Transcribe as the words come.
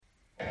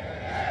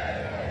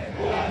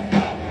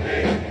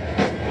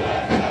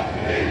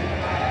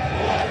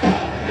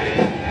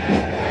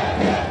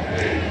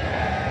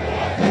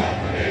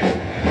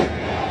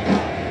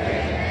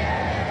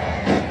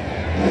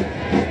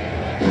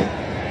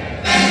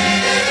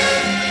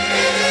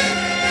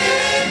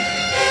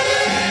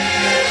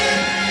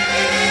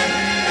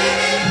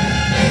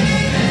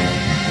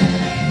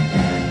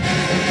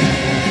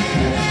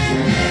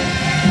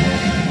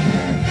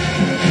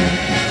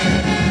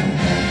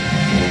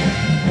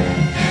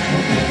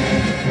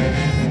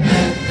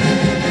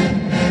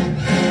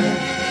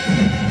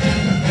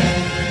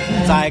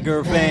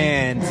Tiger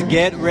fans,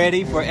 get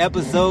ready for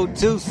episode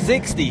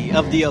 260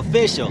 of the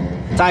official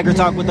Tiger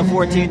Talk with the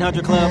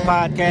 1400 Club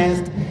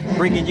podcast,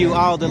 bringing you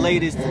all the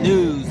latest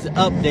news,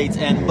 updates,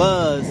 and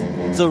buzz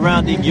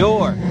surrounding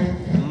your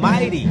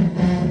mighty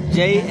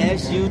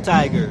JSU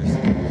Tigers.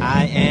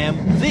 I am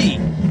the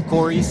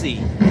Corey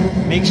C.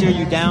 Make sure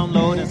you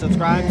download and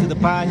subscribe to the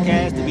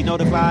podcast to be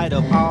notified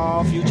of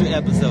all future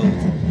episodes.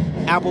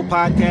 Apple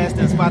Podcast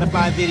and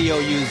Spotify video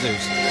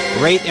users,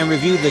 rate and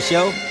review the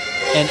show.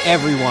 And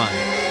everyone,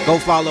 go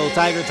follow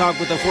Tiger Talk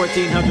with the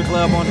 1400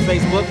 Club on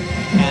Facebook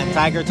and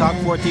Tiger Talk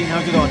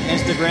 1400 on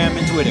Instagram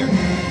and Twitter.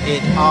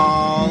 It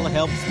all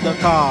helps the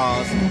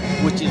cause,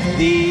 which is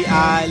the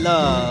I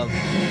love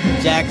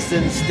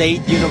Jackson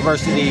State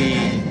University.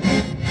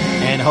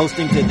 And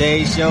hosting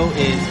today's show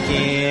is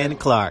Ken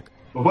Clark.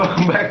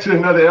 Welcome back to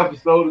another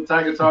episode of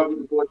Tiger Talk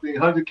with the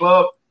 1400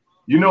 Club.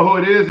 You know who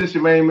it is. It's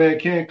your main man,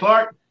 Ken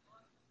Clark.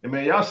 And,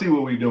 man, y'all see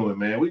what we doing,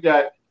 man. We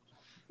got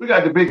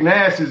the big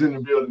Nasties in the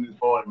building this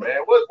morning, man.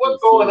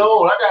 What's going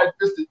on?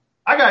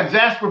 I got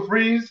Jasper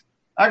Freeze.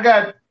 I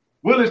got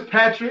Willis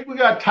Patrick. We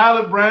got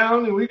Tyler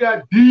Brown, and we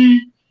got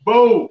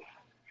Debo.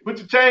 Put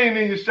your chain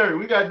in your shirt.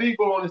 We got Debo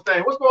on this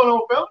thing. What's going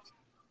on,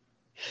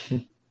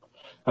 fellas?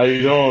 How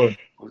you doing?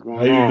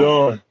 How you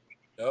doing?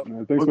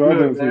 Yep. Thanks for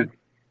having us, man.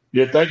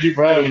 Yeah, thank you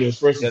for having us,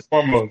 first and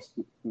foremost.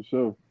 For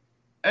sure.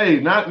 Hey,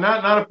 not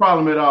a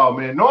problem at all,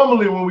 man.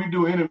 Normally when we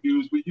do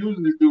interviews, we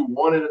usually do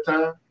one at a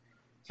time.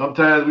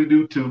 Sometimes we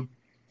do two.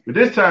 But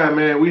this time,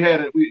 man, this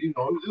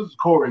was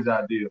Corey's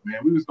idea, man.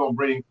 We was going to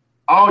bring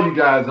all you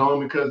guys on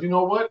because, you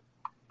know what?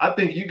 I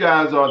think you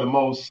guys are the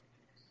most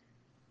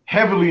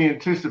heavily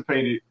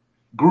anticipated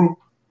group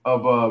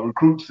of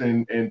recruits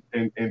and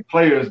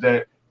players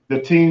that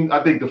the team,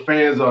 I think the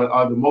fans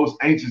are the most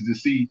anxious to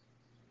see,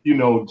 you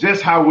know,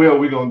 just how well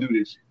we're going to do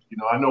this. You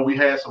know, I know we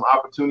had some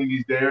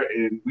opportunities there,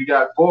 and we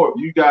got four.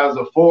 You guys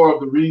are four of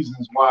the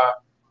reasons why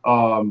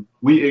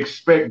we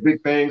expect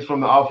big things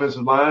from the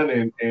offensive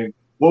line. And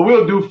what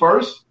we'll do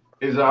first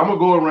is I'm going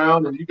to go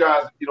around, and you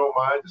guys, if you don't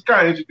mind, just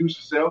kind of introduce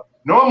yourself.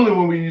 Normally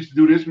when we used to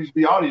do this, we used to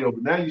be audio,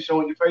 but now you're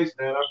showing your face,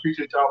 man. I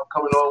appreciate y'all for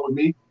coming on with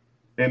me.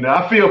 And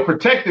I feel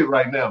protected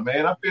right now,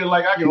 man. I feel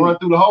like I can run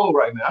through the hole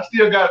right now. I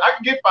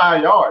can get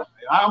 5 yards,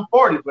 man. I'm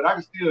 40, but I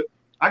can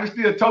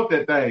still tote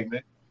that thing,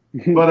 man.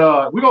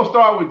 But we're going to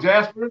start with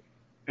Jasper,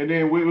 and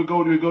then we'll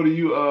go to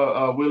you,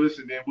 Willis,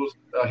 and then we'll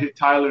hit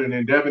Tyler and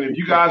then Devin. If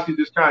you guys can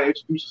just kind of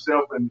introduce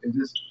yourself and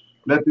just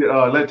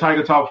let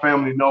Tiger Talk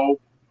family know.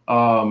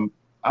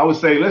 I would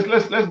say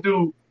let's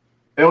do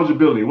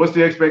eligibility. What's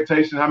the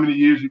expectation? How many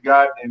years you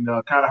got, and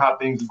kind of how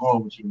things are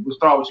going with you? We'll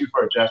start with you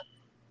first, Jasper.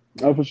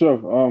 Oh, for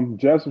sure.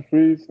 Jasper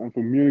Freeze. I'm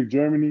from Munich,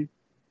 Germany.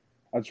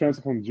 I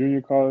transferred from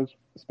junior college.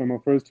 Spent my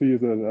first 2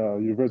 years at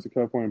University of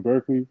California,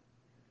 Berkeley.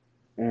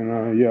 And,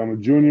 I'm a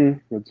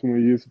junior. Got 2 more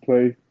years to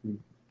play.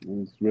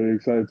 I'm just very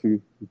excited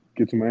to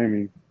get to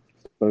Miami.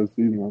 Start the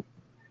season off.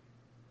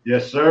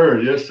 Yes,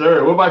 sir. Yes,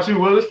 sir. What about you,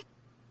 Willis?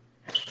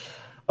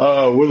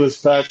 Willis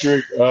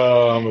Patrick.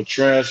 I'm a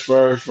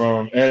transfer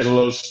from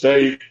Angelo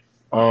State.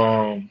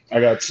 I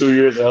got 2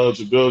 years of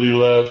eligibility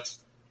left.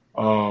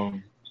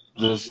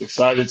 Just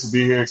excited to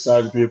be here,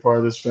 excited to be a part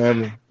of this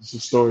family. It's a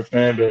historic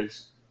fan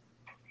base.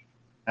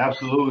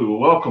 Absolutely. Well,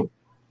 welcome.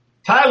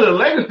 Tyler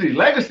Legacy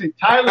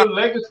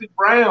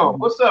Brown.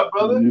 What's up,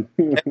 brother?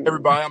 Hey,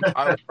 everybody, I'm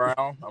Tyler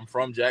Brown. I'm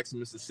from Jackson,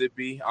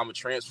 Mississippi. I'm a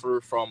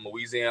transfer from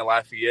Louisiana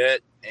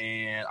Lafayette,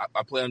 and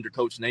I play under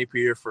Coach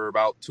Napier for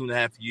about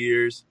 2.5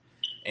 years.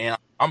 And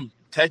I'm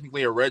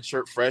technically a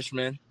redshirt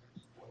freshman.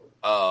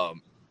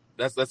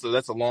 That's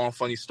a long,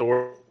 funny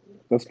story.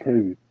 That's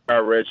crazy. I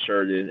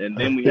redshirted, and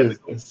then we had to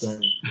go. So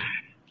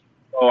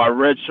I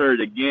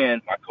redshirted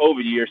again my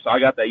COVID year, so I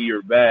got that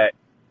year back.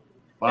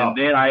 Wow. And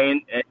then I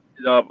ended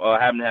up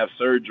having to have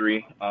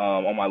surgery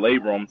on my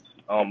labrum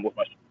with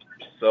my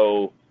shoulder.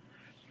 So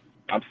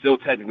I'm still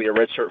technically a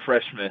redshirt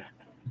freshman.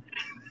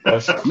 You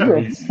got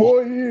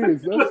 4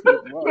 years. That's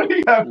wow.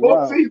 We got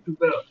 4 seasons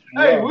now.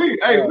 Wow. Hey,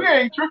 we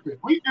ain't tripping.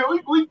 We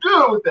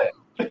good with that.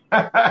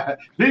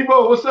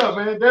 Debo, what's up,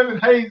 man? Devin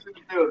Hayes in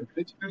the building.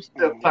 Introduce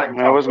yourself, Tiger.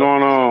 Man, what's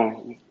going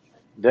on?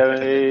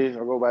 Devin Hayes. I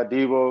go by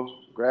Debo.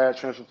 Grad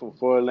transfer from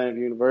Florida Atlantic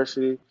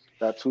University.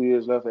 Got 2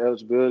 years left of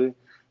eligibility.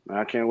 Man,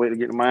 I can't wait to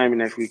get to Miami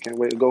next week. Can't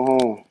wait to go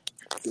home.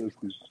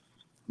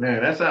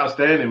 Man, that's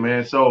outstanding,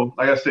 man. So,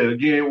 like I said,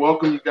 again,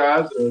 welcome you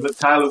guys.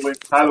 Tyler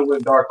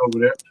went dark over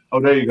there. Oh,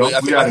 there you go. Wait,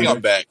 I think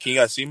I'm back. Can you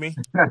guys see me?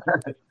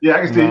 Yeah,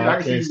 I can see you. I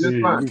can see you just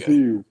fine.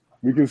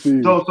 We can see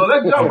you. So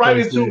let's jump right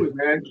into it,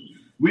 man.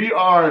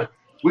 We're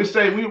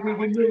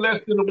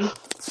less than a week,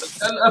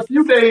 a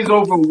few days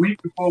over a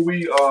week before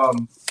we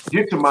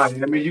get to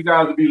Miami. I mean, you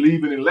guys will be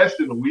leaving in less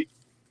than a week.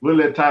 We'll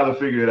let Tyler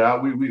figure it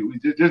out. We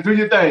just do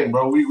your thing,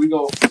 bro.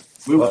 We'll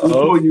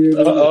pull you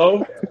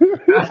in.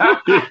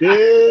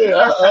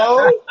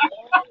 Yeah.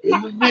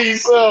 It's me,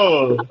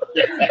 so.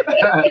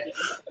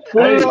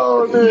 Put it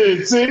on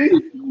there,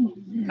 T.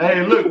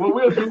 Hey, look, what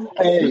we'll do.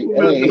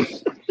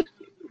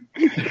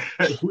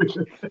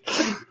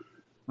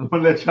 I'm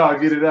gonna let y'all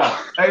get it out.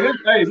 Hey,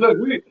 look,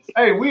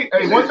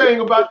 one thing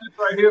about this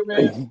right here,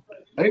 man,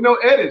 ain't no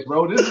edits,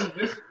 bro.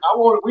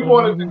 We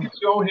wanted to get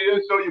you on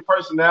here, show your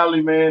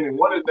personality, man. And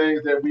one of the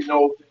things that we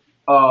know,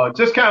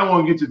 just kind of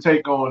want to get your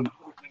take on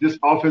this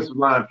offensive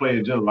line play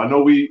in general. I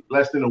know we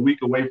less than a week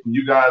away from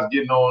you guys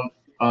getting on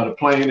the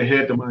plane to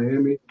head to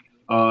Miami.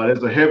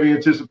 There's a heavy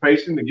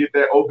anticipation to get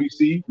that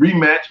OBC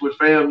rematch with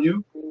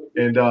FAMU,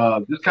 and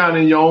just kind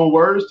of in your own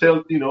words,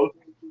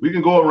 we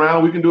can go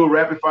around. We can do a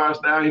rapid fire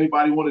style.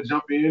 Anybody want to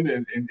jump in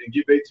and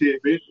give their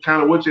tidbit?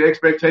 Kind of what your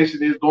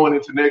expectation is going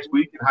into next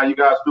week, and how you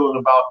guys feeling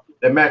about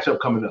that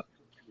matchup coming up.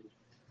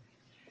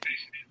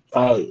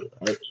 I'll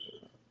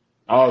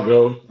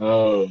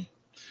go.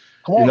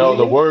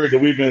 The word that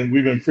we've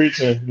been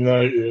preaching.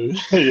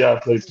 I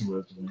play too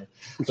much, man.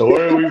 The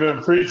word we've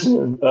been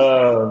preaching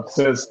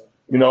since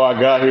I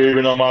got here,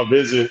 even on my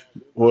visit,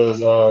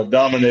 was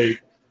dominate.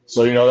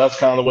 So that's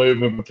kind of the way we've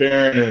been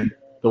preparing and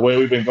the way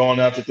we've been going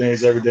after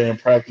things every day in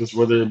practice,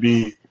 whether it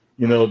be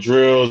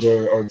drills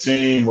or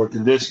team or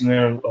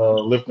conditioning,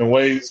 lifting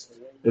weights.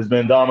 It's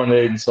been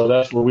dominating. So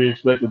that's what we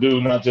expect to do,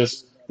 not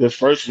just this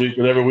first week,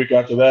 but every week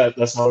after that.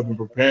 That's how we've been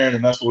preparing,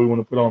 and that's what we want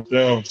to put on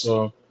film.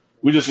 So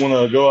we just want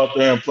to go out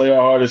there and play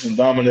our hardest and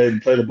dominate and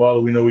play the ball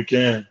that we know we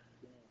can.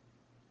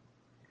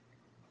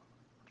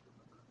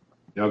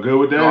 Y'all good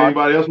with that?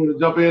 Anybody else want to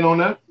jump in on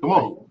that? Come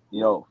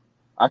on.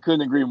 I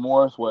couldn't agree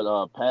more with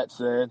what Pat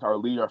said,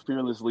 our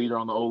fearless leader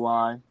on the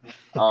O-line.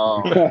 At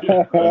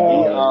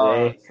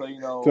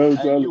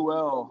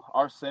UL,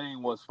 our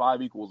saying was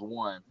 5 equals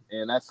 1.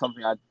 And that's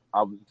something I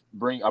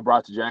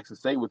brought to Jackson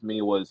State with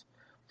me was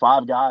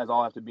 5 guys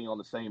all have to be on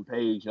the same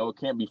page. It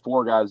can't be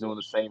 4 guys doing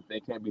the same thing.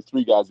 It can't be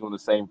 3 guys doing the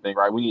same thing,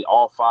 right? We need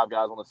all 5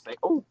 guys on the same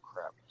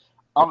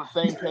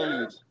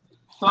page.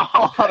 So,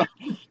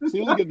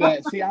 see, look at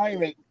that. See,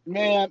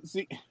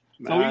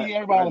 we need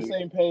everybody on the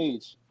same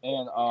page.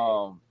 And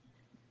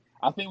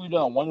I think we've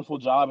done a wonderful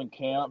job in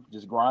camp,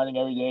 just grinding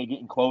every day,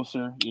 getting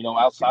closer.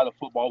 Outside of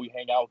football, we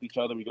hang out with each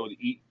other. We go to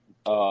eat.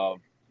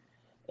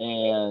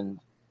 And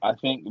I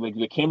think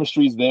the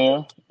chemistry's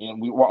there,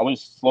 and we're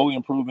always slowly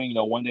improving,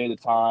 one day at a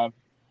time.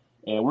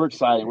 And we're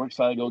excited. We're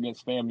excited to go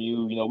against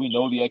FAMU. We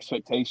know the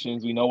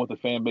expectations. We know what the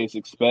fan base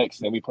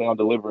expects, and we plan on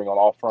delivering on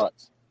all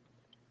fronts.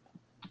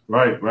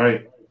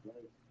 Right.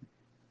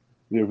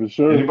 Yeah, for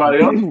sure.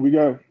 Anybody else? we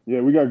got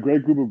a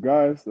great group of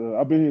guys.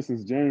 I've been here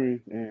since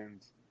January, and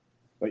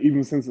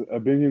even since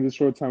I've been here this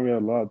short time, we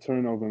had a lot of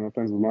turnover on the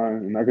offensive line,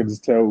 and I could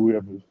just tell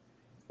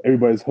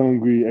everybody's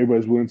hungry,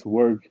 everybody's willing to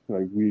work.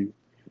 We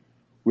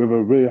have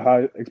a really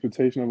high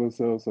expectation of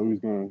ourselves, so we're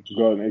going to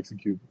go out and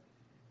execute.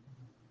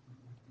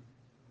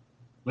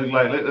 Look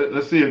like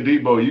let's see if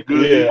Debo, you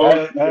good? Yeah,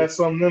 Debo? I had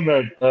something in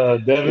there,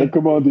 Devin.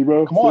 Come on,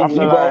 Debo. Come on,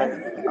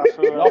 Debo.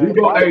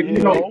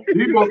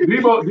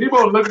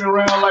 Debo looking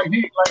around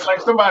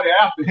like somebody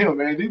after him,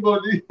 man. Debo.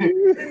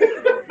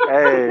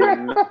 Hey,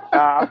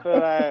 I feel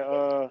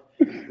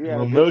like we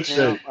had a good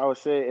camp. I would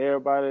say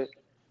everybody.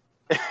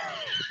 I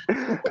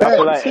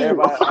feel like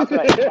everybody had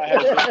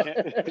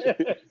a good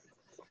camp.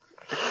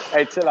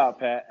 Hey, chill out,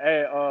 Pat.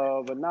 Hey,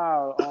 but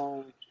now,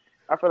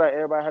 I feel like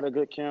everybody had a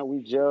good camp.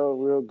 We gelled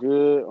real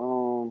good.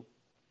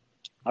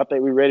 I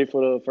think we're ready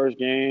for the first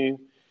game,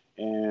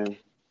 and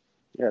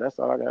yeah, that's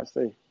all I gotta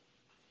say.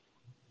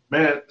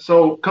 Man,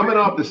 so coming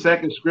off the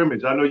second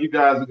scrimmage, I know you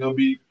guys are gonna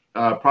be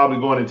probably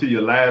going into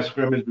your last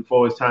scrimmage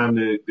before it's time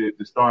to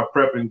start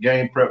prepping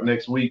game prep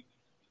next week.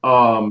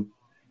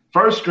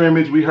 First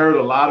scrimmage, we heard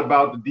a lot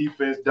about the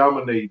defense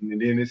dominating,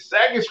 and then the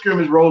second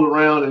scrimmage rolled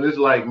around, and it's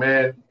like,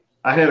 man,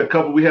 we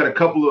had a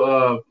couple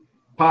of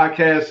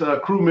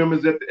podcast crew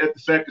members at the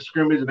second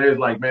scrimmage, and they was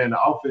like, man,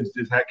 the offense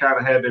just kind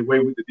of had their way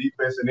with the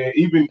defense, and then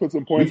even put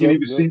some points we can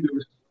even see we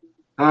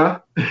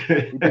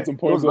put some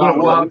points up.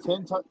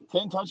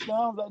 10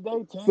 touchdowns that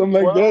day, 10, something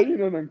 12? like that,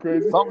 nothing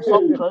crazy.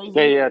 Something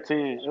crazy. Yeah,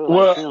 10.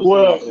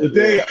 Well,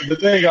 the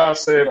thing I'll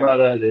say about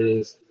that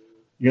is,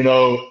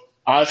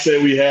 I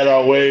say we had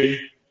our way.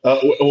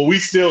 We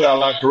still got a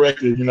lot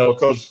corrected.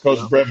 Coach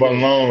Brett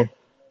Bonalone,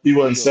 he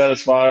wasn't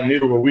satisfied,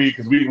 neither were we,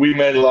 because we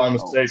made a lot of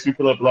mistakes. We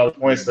put up a lot of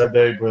points that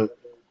day, but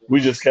we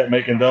just kept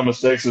making dumb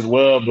mistakes as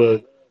well.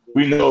 But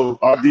we know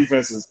our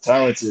defense is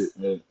talented.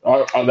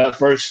 That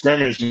first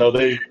scrimmage,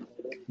 they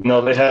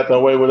had their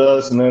way with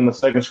us, and then the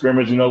second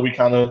scrimmage, we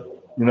kind of,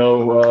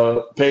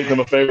 paid them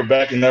a favor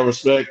back in that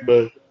respect.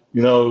 But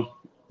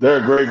they're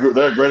a great group.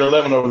 They're a great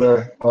 11 over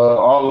there,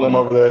 all of them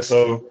over there.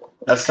 So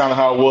that's kind of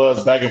how it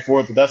was back and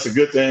forth. But that's a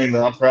good thing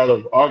that I'm proud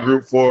of our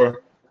group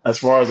for, as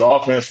far as the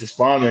offense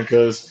responding,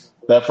 because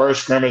that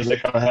first scrimmage, they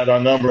kind of had our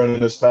number. And then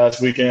this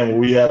past weekend,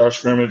 when we had our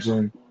scrimmage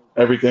and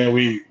everything,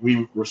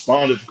 we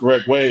responded the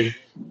correct way.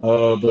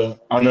 But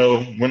I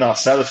know we're not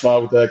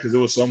satisfied with that, because there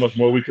was so much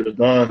more we could have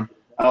done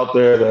out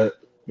there that,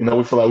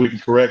 we feel like we can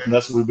correct. And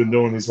that's what we've been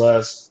doing these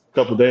last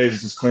couple of days,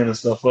 is just cleaning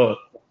stuff up.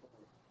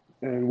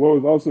 And what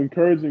was also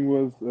encouraging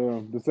was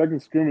the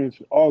second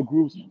scrimmage, all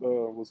groups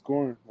were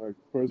scoring, like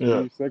first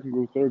group, second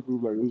group, third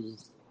group. It was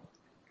just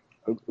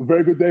a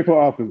very good day for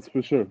offense,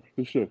 for sure.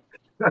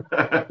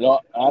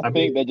 I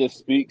think that just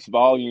speaks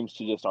volumes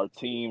to just our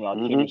team, our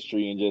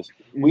chemistry, and just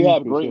we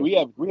have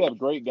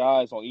great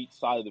guys on each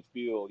side of the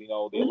field. You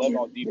know, the 11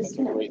 on defense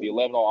are great, the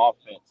 11 on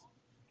offense,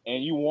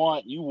 and you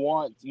want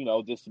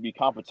just to be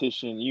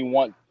competition. You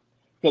want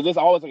because there's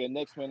always like a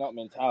next man up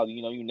mentality.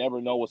 You know, you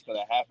never know what's going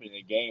to happen in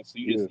a game, so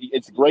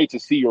it's great to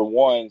see your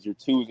ones, your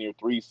twos, and your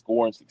threes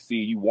score and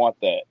succeed. You want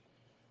that.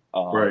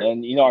 Right.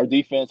 And our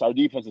defense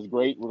is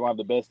great. We're gonna have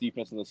the best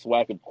defense in the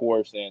SWAC, of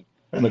course, and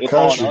it's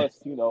country. On us,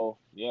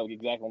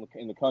 exactly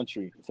in the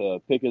country to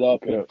pick it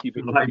up and keep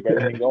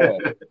everything going.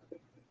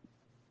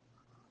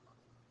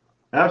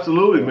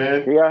 Absolutely,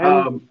 man.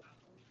 Go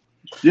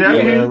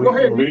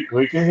ahead.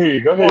 We can hear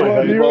you. Go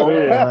ahead.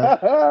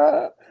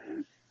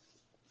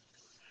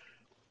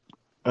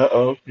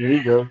 Uh-oh, here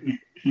you go.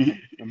 He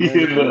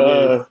hitting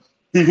the.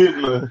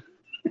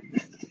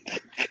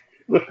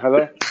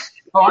 Hello.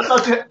 Oh, I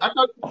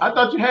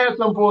thought you had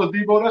something for us,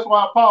 Debo. That's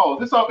why I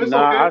paused. It's okay.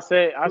 I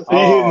said he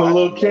hitting the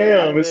little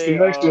cam. It's the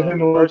next to hitting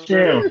the little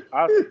cam.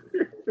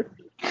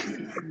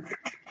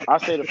 I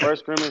say the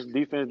first scrimmage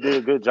defense did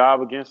a good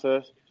job against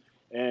us,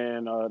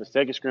 and the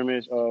second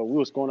scrimmage we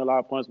were scoring a lot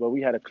of points, but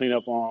we had to clean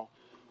up on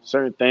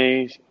certain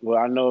things. Well,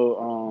 I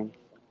know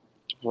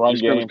run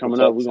scrimmage coming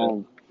up, we're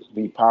gonna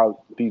be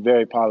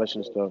very polished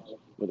and stuff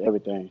with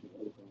everything.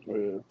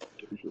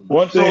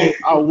 One thing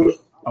I would.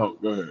 Oh,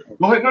 go ahead.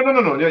 Go ahead.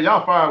 No. Yeah,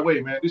 y'all fire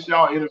away, man. This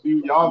y'all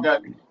interview. Y'all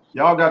got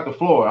the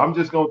floor. I'm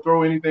just gonna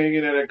throw anything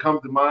in there that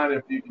comes to mind.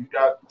 If you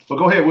got, but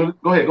go ahead, Will.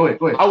 Go ahead.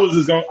 I was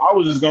just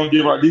gonna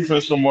give our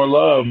defense some more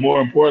love.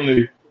 More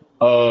importantly,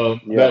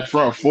 that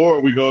front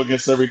four we go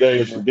against every day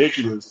is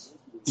ridiculous.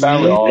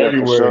 Talent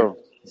everywhere. Sure.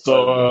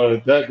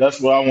 So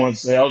that's what I want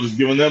to say. I was just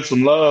giving them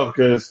some love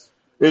because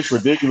it's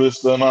ridiculous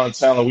the amount of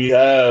talent we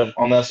have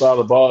on that side of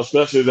the ball,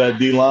 especially that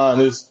D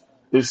line.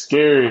 It's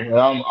scary, and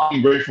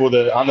I'm grateful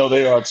that I know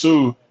they are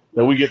too,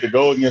 that we get to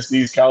go against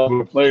these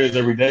caliber players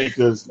every day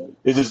because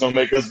it's just going to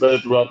make us better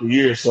throughout the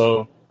year.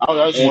 So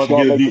I just want to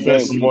give the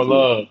defense some more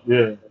love.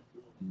 Yeah.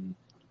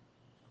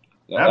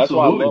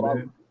 Absolutely,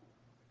 man.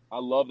 I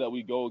love that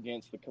we go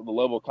against the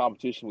level of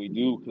competition we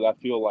do because I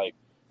feel like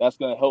that's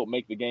going to help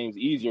make the games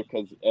easier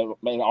because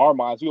in our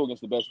minds, we go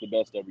against the best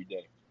every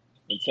day.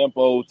 In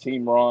tempo,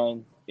 team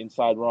run,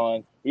 inside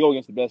run, we go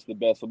against the best of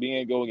the best. So being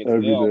able to go against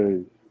every them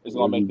day. It's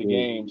going to make the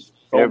games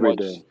so much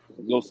a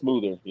little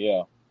smoother.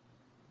 Yeah.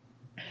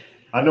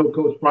 I know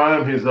Coach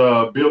Prime has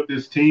built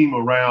this team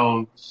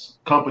around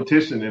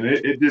competition, and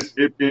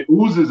it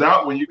oozes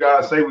out when you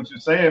guys say what you're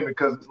saying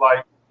because it's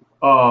like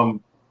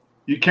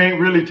you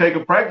can't really take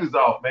a practice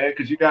off, man,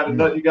 because you got a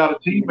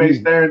teammate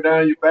staring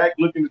down your back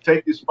looking to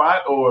take your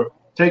spot or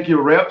take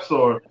your reps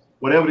or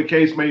whatever the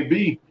case may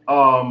be.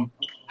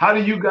 How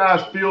do you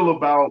guys feel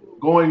about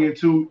going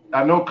into?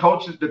 I know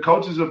the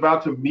coaches are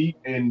about to meet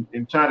and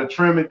try to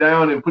trim it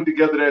down and put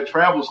together that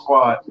travel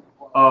squad.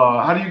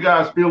 How do you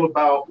guys feel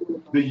about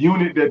the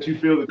unit that you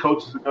feel the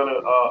coaches are going to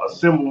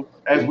assemble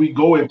as we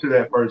go into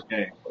that first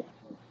game?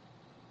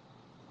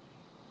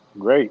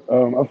 Great.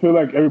 I feel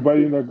like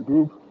everybody in that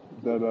group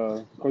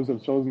that coaches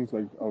have chosen is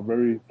are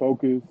very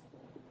focused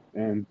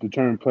and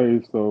determined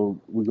players. So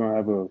we're gonna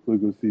have a really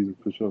good season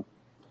for sure.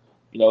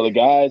 The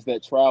guys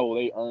that travel,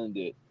 they earned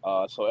it.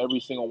 So every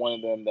single one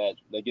of them that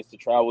gets to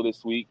travel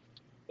this week,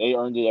 they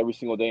earned it every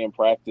single day in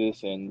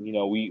practice. And,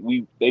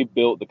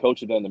 the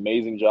coach has done an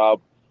amazing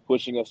job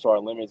pushing us to our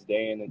limits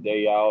day in and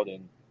day out.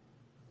 And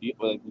we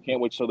can't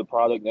wait to show the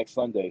product next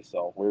Sunday.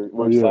 So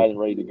we're excited and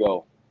ready to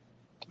go.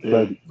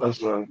 Yeah,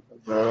 that's right.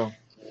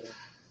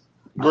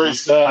 Great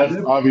staff,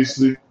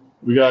 obviously.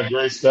 We got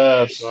great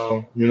staff.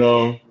 So,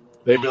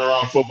 they've been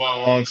around football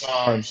a long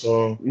time,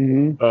 so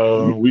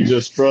we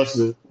just trust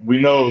it. We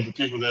know the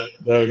people that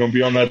are going to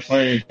be on that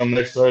plane come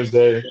next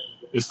Thursday.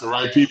 It's the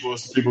right people.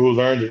 It's the people who've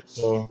earned it.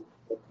 So,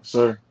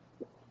 sir.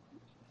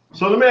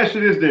 So let me ask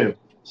you this then.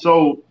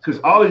 So, because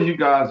all of you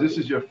guys, this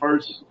is your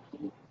first.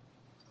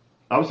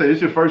 I would say this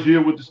is your first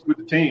year with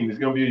the team. It's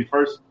going to be your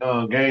first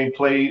game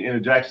played in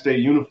a Jackson State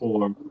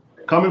uniform.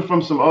 Coming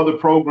from some other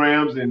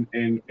programs and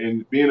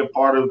being a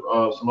part of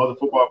some other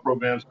football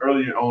programs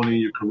earlier on in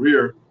your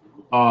career.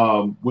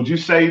 What would you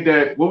say,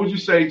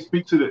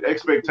 speak to the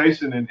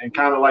expectation and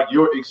kind of like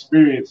your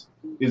experience?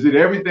 Is it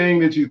everything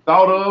that you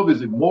thought of?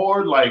 Is it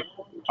more? Like,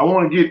 I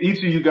want to get each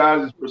of you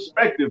guys'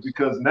 perspective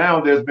because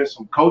now there's been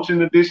some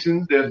coaching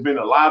additions. There's been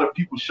a lot of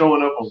people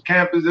showing up on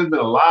campus. There's been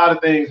a lot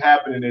of things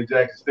happening at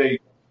Jackson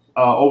State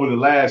over the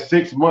last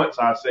 6 months,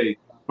 I say,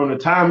 from the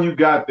time you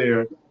got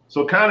there.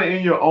 So kind of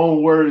in your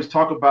own words,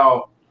 talk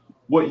about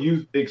what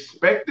you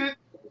expected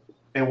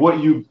and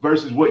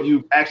versus what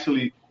you've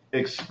actually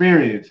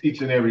experienced each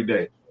and every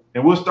day.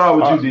 And we'll start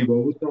with you,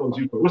 Debo.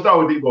 We'll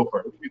start with Debo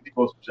first. We'll give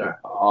Debo some shine.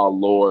 Oh,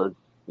 Lord.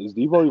 Is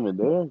Debo even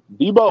there?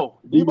 Debo.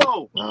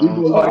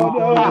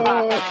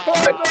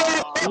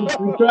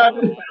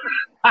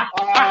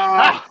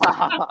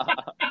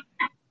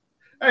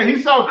 Hey,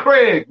 he saw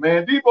Craig,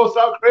 man. Debo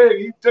saw Craig.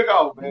 He took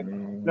off,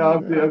 man. No,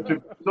 I'm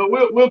kidding. So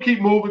we'll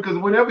keep moving because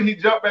whenever he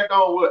jumped back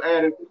on, we'll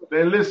add it.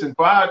 listen,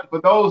 for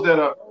those that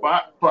are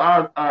for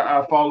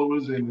our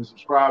followers and the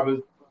subscribers,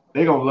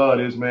 they gonna love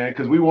this, man,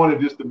 because we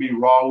wanted this to be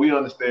raw. We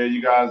understand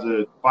you guys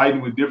are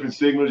fighting with different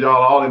signals,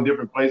 y'all all in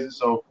different places,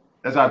 so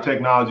that's how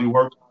technology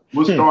works.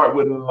 We'll start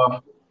with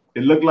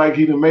it looked like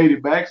he done made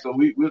it back, so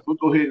we'll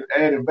go ahead and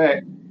add him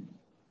back.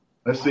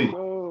 Let's see.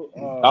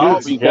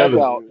 He's back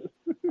out.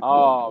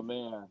 Oh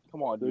man,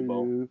 come on,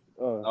 Debo.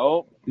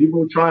 Oh,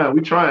 Debo trying.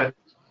 We trying.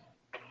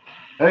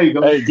 There you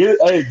go. Hey, get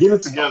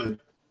it together.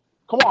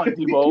 Come on,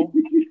 Debo.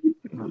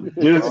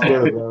 Get it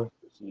together, bro.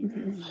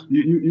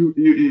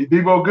 You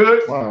Debo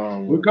good?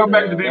 We'll come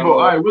back to Debo. All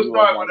right, we'll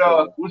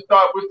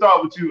start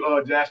with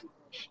you, Jasper.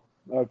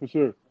 For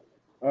sure.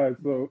 All right,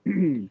 so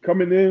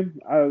coming in,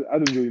 I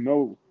didn't really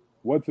know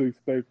what to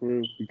expect for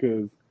him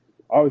because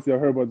obviously I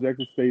heard about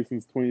Jackson State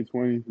since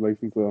 2020, like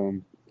since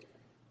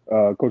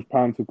Coach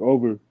Prime took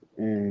over,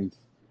 and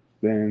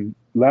then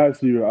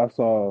last year I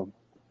saw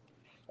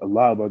a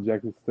lot about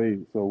Jackson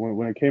State. So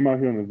when I came out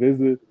here on a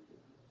visit,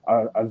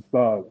 I just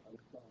thought,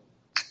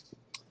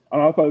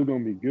 I thought it was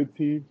going to be a good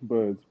team,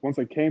 but once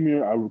I came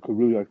here, I could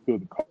really feel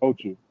the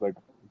culture, like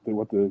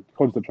what the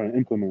coaches are trying to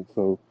implement.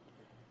 So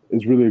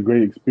it's really a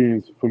great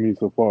experience for me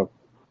so far,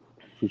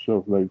 for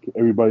sure. Like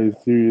everybody's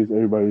serious,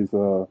 everybody's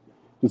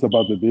just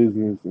about the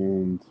business,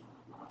 and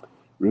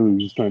really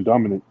just trying to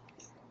dominate.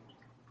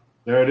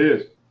 There it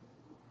is.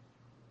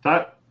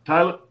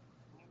 Tyler?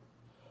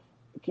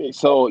 Okay,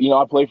 so,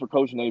 I play for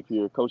Coach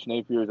Napier. Coach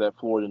Napier is at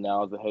Florida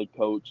now as the head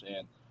coach,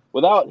 and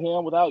without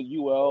him, without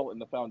UL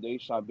and the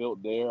foundation I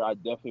built there, I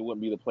definitely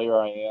wouldn't be the player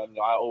I am.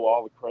 I owe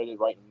all the credit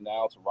right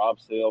now to Rob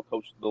Sale,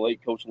 the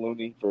late Coach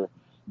Looney, for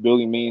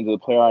building me into the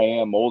player I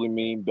am, molding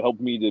me,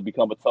 helping me to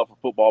become a tougher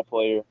football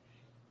player.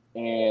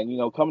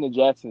 And, coming to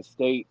Jackson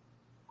State,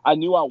 I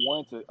knew I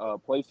wanted to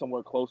play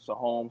somewhere close to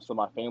home so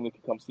my family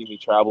could come see me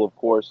travel, of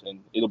course,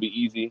 and it'll be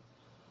easy.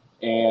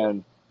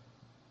 And,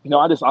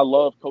 I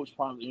love Coach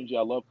Prime's energy.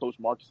 I love Coach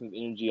Marcuson's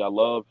energy. I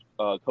love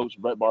Coach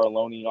Brett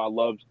Baraloni. I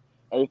loved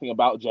everything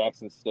about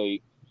Jackson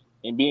State.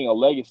 And being a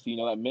legacy,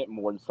 that meant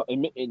more.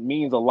 It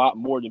means a lot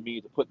more to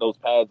me to put those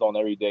pads on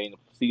every day and to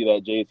see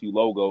that JSU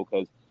logo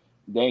because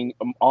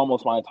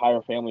almost my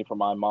entire family from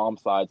my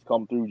mom's side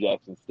come through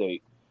Jackson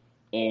State.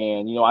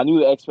 And, I knew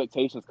the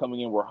expectations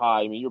coming in were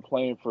high. I mean, you're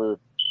playing for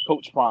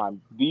Coach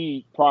Prime,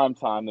 the prime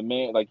time, the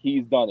man,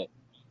 he's done it.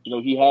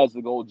 He has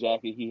the gold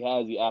jacket. He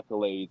has the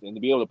accolades. And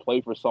to be able to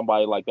play for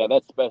somebody like that,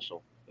 that's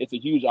special. It's a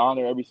huge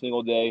honor every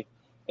single day.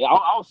 And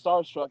I was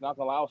starstruck. Not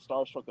going to lie, I was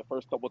starstruck the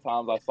first couple of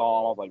times I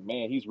saw him. I was like,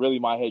 man, he's really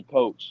my head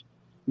coach.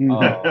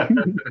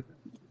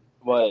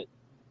 But,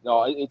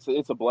 no,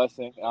 it's a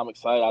blessing. I'm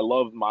excited. I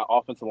love my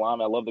offensive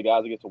line. I love the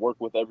guys I get to work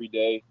with every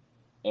day.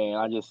 And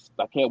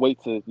I can't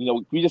wait to,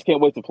 we just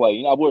can't wait to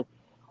play.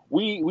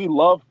 We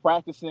love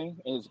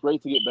practicing, and it's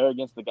great to get better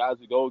against the guys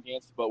we go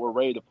against, but we're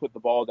ready to put the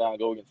ball down and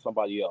go against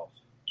somebody else.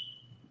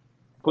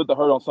 Put the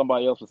hurt on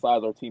somebody else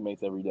besides our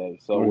teammates every day.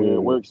 So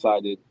we're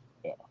excited.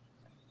 Yeah.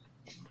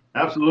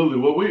 Absolutely.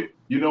 Well,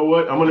 you know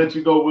what? I'm going to let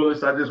you go,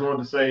 Willis. I just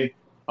wanted to say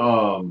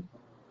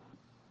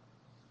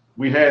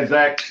we had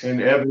Zach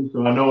and Evan,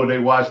 so I know they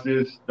watch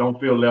this. Don't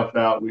feel left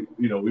out. We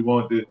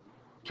wanted to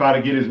try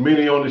to get as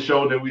many on the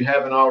show that we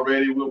haven't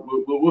already.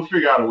 We'll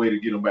figure out a way to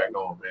get them back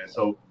on, man.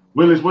 So,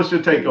 Willis, what's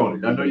your take on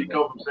it? I know you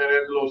come from San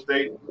Angelo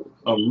State,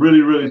 a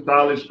really, really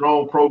solid,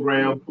 strong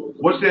program.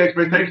 What's the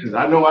expectations?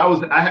 I know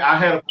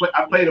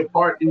I played a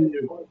part in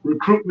your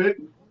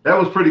recruitment. That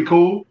was pretty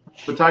cool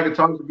for Tiger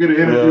Talk to get an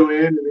interview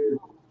in. And then,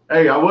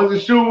 hey, I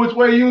wasn't sure which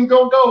way you was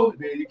gonna go. And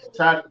then you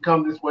decided to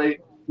come this way.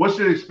 What's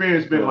your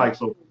experience been like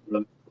so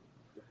far?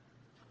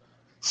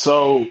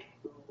 So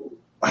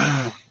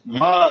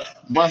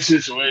my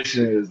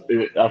situation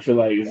I feel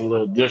like is a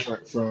little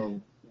different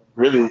from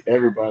really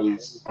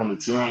everybody's on the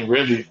team,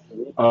 really.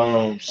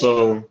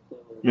 So,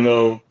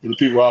 for the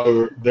people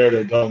out there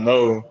that don't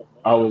know,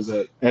 I was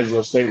at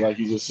Angelo State, like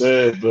you just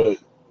said, but,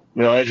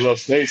 Angelo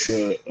State's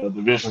a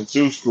Division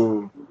II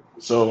school.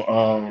 So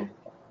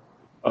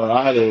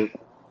I had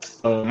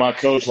my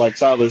coach, like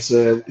Tyler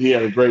said, he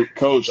had a great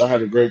coach. I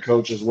had a great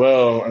coach as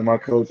well, and my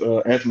coach,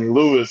 Anthony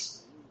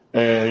Lewis,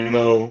 and,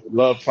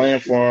 loved playing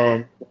for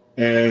him.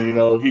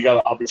 And, he got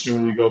an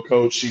opportunity to go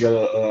coach. He got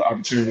an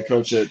opportunity to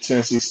coach at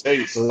Tennessee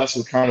State. So that's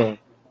what kind of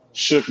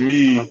shook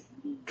me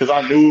because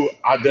I knew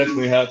I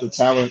definitely had the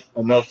talent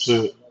enough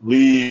to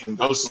leave and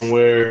go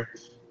somewhere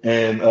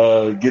and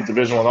get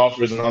Division I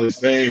offers and all these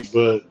things.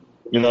 But,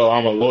 I'm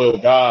a loyal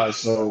guy.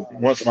 So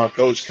once my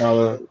coach kind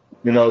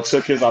of,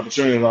 took his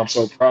opportunity, and I'm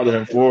so proud of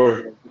him for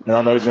it. And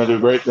I know he's going to do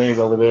great things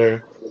over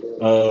there.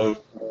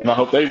 And I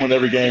hope they win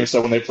every game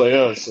except when they play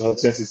us.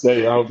 Tennessee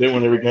State, I hope they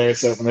win every game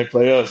except when they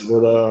play us.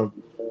 But,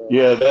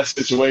 that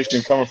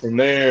situation coming from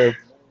there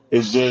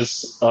is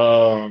just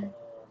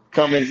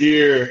coming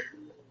here,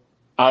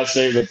 I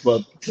say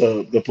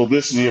the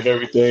publicity of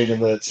everything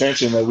and the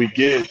attention that we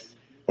get,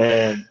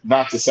 and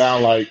not to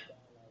sound like,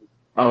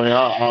 I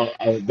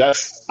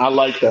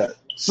like that.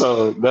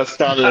 So that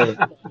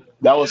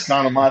was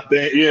kind of my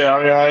thing. Yeah,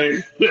 I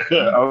mean,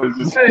 I was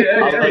just,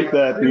 I like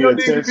that. You The don't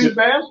need to be attention.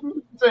 bashful.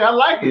 Say, I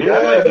like it. Yeah,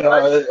 I like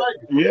it.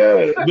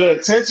 yeah. The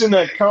attention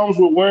that comes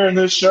with wearing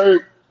this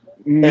shirt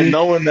and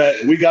knowing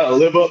that we got to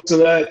live up to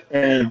that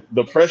and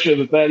the pressure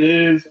that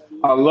is,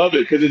 I love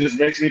it because it just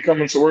makes me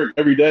come into work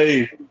every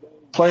day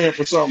playing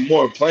for something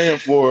more, playing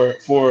for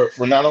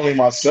not only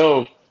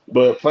myself,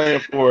 but playing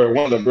for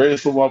one of the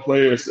greatest football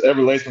players to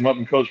ever lace them up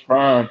in Coach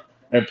Prime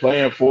and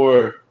playing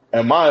for,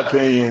 in my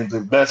opinion,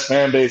 the best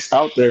fan base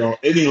out there on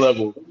any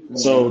level.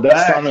 So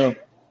that's kind of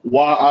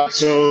why I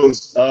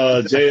chose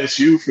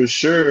JSU for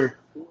sure.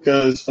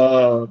 Because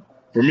for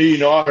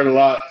me, I heard a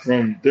lot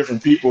from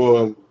different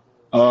people.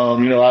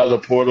 Out of the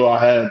portal, I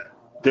had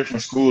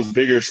different schools,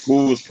 bigger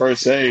schools per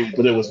se,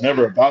 but it was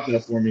never about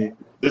that for me.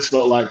 This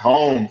felt like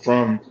home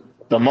from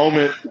the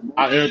moment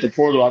I entered the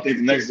portal. I think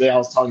the next day I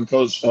was talking to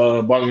Coach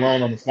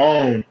Bartolone on the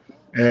phone,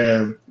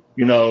 and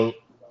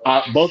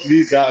both of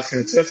these guys can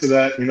attest to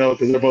that,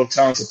 because they're both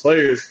talented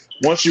players.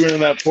 Once you enter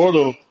that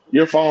portal,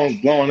 your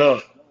phone's blowing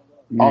up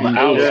on the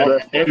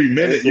hour. Every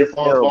minute, your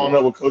phone's blowing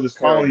up with coaches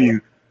calling you.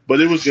 But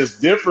it was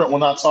just different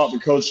when I talked to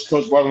Coach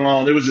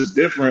Bartolone. It was just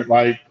different.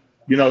 Like,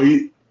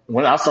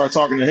 when I started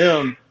talking to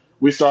him,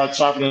 we started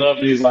chopping it up,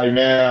 and he's like,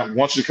 man, I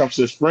want you to come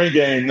to the spring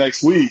game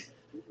next week.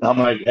 And I'm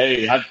like,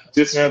 hey, I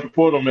just entered the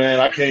portal, man.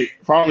 I can't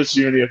promise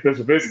you any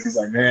official visit. He's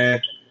like, man,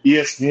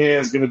 ESPN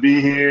is going to be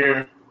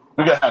here.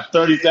 We're going to have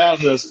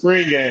 30,000 at a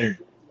spring game.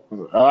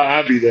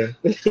 I'll be there.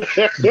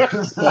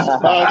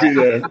 I'll be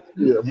there.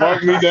 Yeah,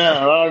 mark me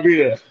down. I'll be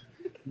there.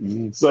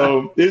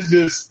 So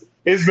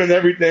it's been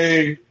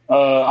everything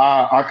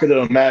I could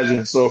have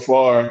imagined so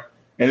far.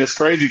 And it's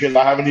crazy because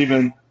I haven't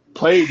even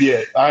played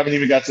yet. I haven't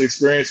even got to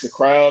experience the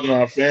crowd and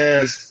our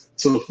fans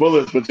to the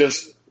fullest, but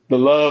just the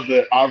love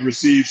that I've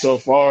received so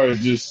far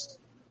is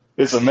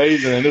it's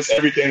amazing. And it's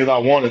everything that I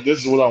wanted. This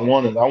is what I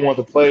wanted. I want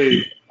to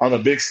play on a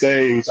big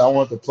stage. I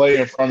want to play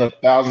in front of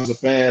thousands of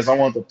fans. I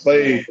want to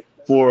play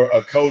for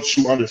a coach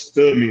who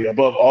understood me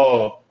above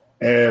all.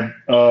 And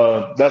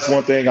that's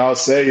one thing I'll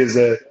say is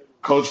that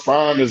Coach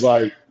Prime is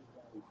like,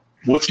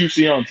 what you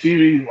see on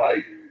TV,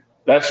 like,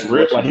 that's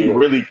real. Like, he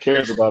really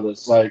cares about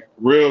us. Like,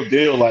 real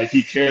deal. Like,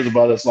 he cares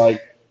about us.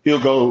 Like,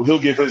 he'll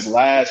give his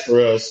last for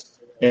us.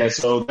 And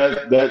so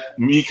that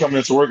me coming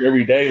into work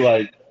every day,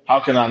 like, how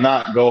can I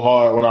not go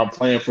hard when I'm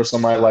playing for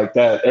somebody like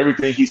that?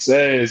 Everything he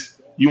says,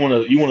 you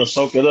want to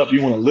soak it up.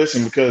 You want to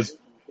listen because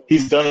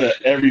he's done it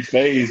at every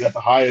phase at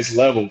the highest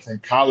level, from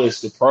college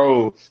to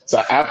pro.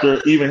 So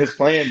after even his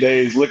playing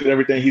days, look at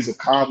everything he's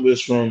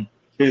accomplished from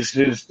his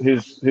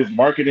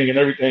marketing and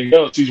everything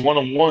else. He's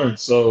one-on-one.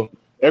 So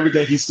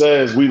everything he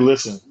says, we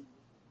listen.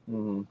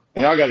 Mm-hmm.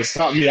 And y'all got to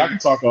stop me. I can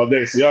talk all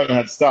day, so y'all gonna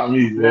have to stop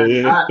me.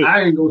 Yeah.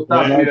 I ain't gonna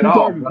stop you at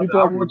all.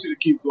 I want you to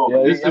keep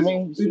going.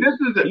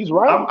 Yeah, he's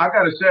right. I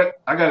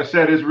gotta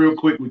share this real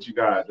quick with you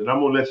guys, and I'm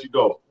gonna let you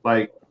go.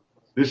 Like,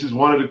 this is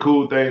one of the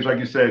cool things. Like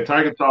you said,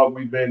 Tiger Talk.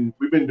 We've been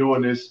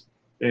doing this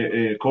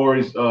in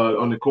Corey's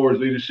under Corey's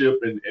leadership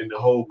and the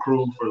whole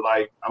crew for,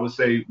 like, I would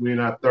say we're in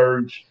our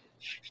third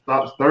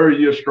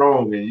year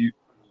strong, and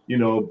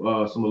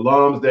some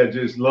alums that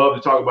just love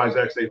to talk about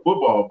Jackson State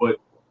football, but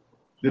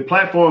the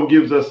platform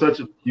gives us such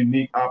a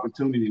unique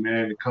opportunity,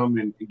 man, to come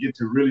and get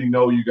to really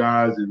know you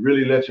guys and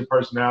really let your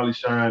personality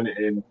shine.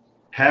 And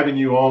having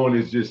you on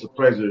is just a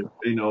pleasure,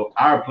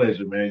 our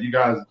pleasure, man. You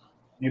guys,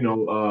 I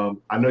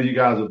know you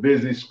guys are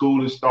busy.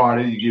 School has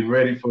started. You're getting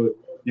ready for,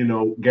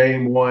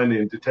 game one,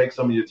 and to take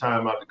some of your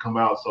time out to come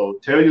out. So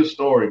tell your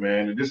story,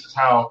 man. And this is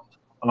how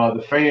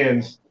the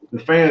fans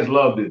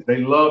love this. They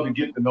love to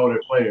get to know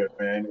their players,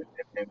 man.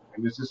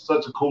 And it's just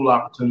such a cool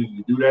opportunity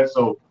to do that.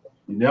 So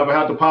you never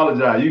have to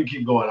apologize. You can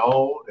keep going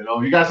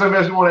on. You got something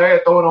else you want to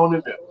add, throw it on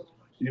in there.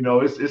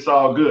 It's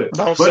all good.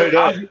 Don't say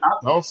that.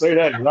 Don't say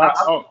that.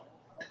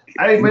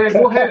 Hey, man,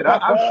 go ahead.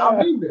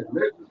 I mean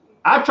that.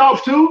 I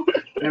talk too,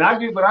 and I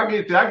get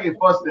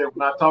fussed at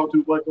when I talk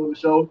too much on the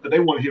show because they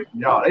want to hear from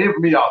y'all. They hear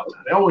from me all the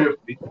time. They don't want to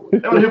hear from me.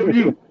 They want to hear from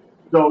you.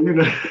 So,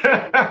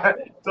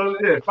 so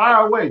yeah,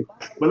 fire away.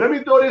 But let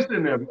me throw this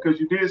in there because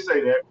you did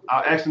say that.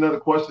 I'll ask another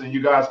question and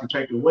you guys can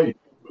take it away.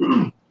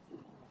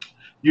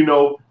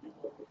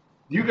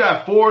 You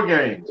got 4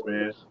 games,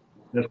 man,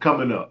 that's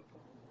coming up.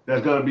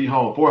 That's going to be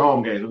home. 4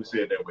 home games. Let me say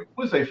it that way.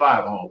 We'll say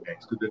 5 home games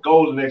because the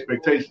goal and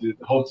expectation is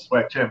to host the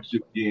SWAC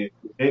championship again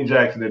in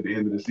Jackson at the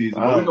end of the season.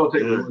 But we're going to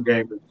take one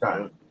game at a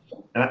time.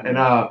 And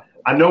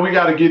I know we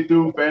got to get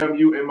through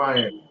FAMU in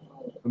Miami.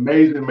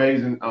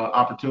 Amazing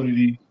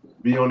opportunity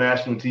to be on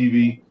national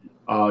TV.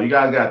 You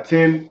guys got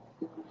 10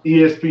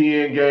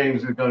 ESPN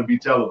games that are going to be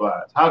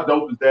televised. How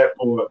dope is that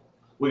for –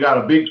 we got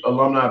a big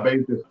alumni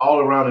base that's all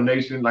around the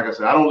nation. Like I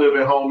said, I don't live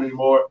at home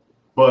anymore,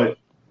 but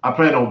I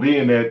plan on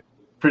being at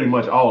pretty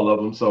much all of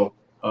them. So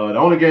the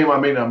only game I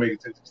may not make it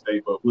Tennessee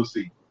State, but we'll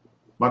see.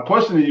 My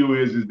question to you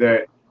is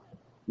that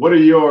what are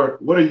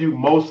you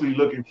mostly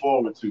looking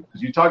forward to?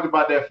 Because you talked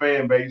about that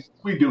fan base.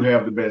 We do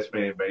have the best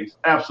fan base.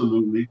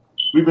 Absolutely.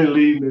 We've been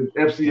leading the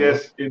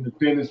FCS in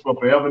attendance for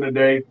forever and a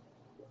day.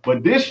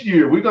 But this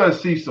year, we're going to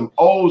see some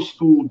old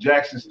school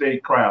Jackson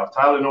State crowds.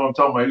 Tyler know what I'm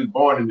talking about. He was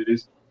born into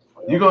this.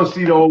 You're going to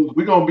see those.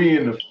 We're going to be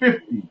in the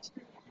 50s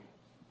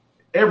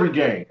every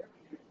game.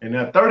 And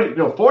now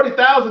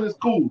 40,000 is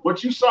cool.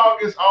 What you saw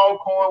against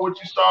Alcorn, what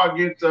you saw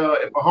against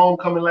for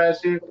homecoming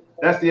last year,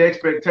 that's the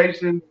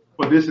expectation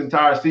for this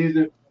entire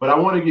season. But I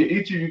want to get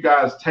each of you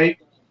guys' take,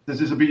 since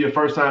this will be your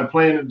first time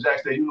playing in the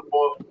Jackson State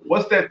uniform.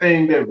 What's that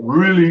thing that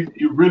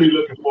you're really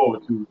looking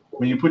forward to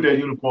when you put that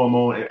uniform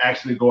on and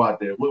actually go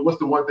out there? What's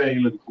the one thing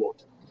you're looking forward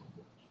to?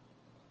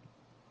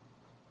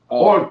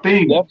 Or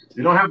things.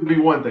 It don't have to be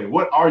one thing.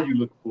 What are you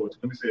looking forward to?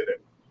 Let me say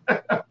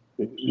that.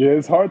 Yeah,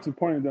 it's hard to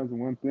point it down to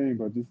one thing,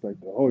 but just like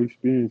the whole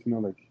experience,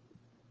 like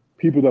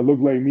people that look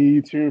like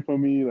me cheering for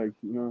me, like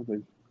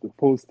like the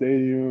full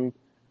stadium,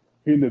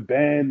 hearing the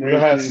band. You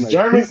have some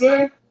Germans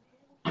there?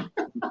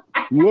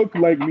 Look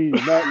like me,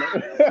 not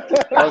like.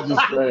 I'm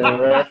just saying,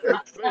 man.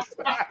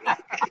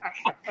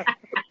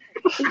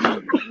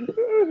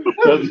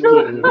 That's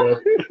good, man.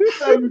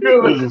 That's good.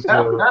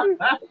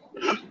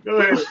 Go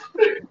ahead.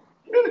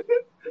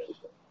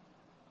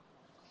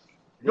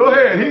 Go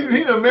ahead.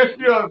 He done messed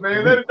you up,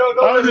 man. Let it go.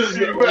 Don't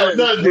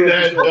do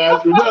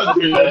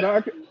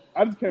that.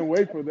 I just can't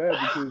wait for that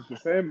because the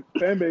fan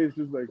base,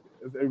 just like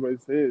as everybody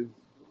says,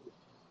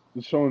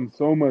 is showing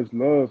so much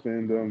love,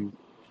 and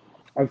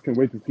I just can't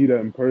wait to see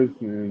that in person.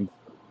 And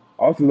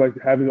also like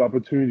having the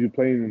opportunity to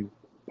play in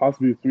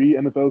possibly 3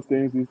 NFL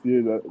stadiums this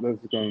year. That's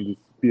going to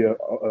just be an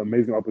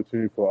amazing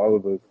opportunity for all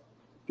of us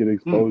to get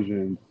exposure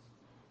and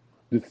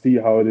just see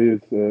how it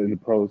is in the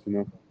pros.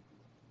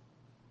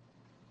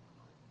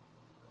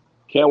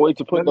 Can't wait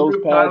to put those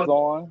pads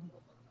on.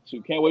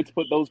 Can't wait to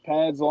put those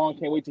pads on.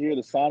 Can't wait to hear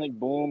the sonic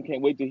boom.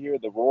 Can't wait to hear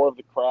the roar of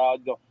the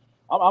crowd.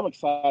 I'm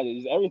excited.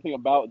 Just everything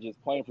about just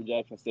playing for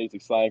Jackson State's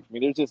exciting for me.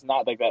 There's just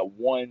not like that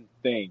one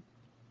thing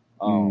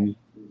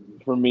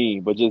for me,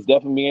 but just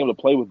definitely being able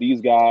to play with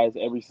these guys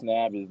every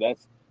snap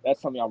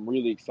that's something I'm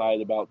really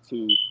excited about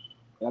too.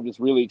 And I'm just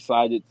really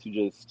excited to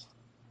just.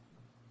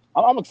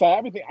 I'm excited.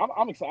 Everything.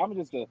 I'm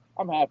excited.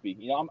 I'm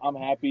happy. I'm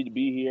happy to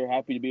be here.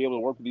 Happy to be able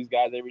to work with these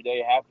guys every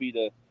day. Happy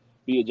to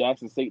be a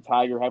Jackson State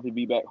Tiger, happy to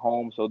be back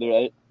home. So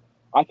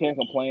I can't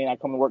complain. I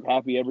come to work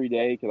happy every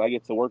day because I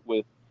get to work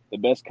with the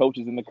best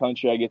coaches in the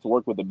country. I get to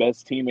work with the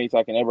best teammates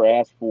I can ever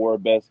ask for,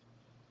 best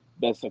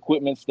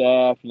equipment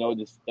staff.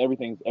 Just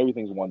everything's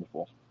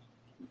wonderful.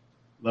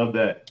 Love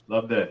that.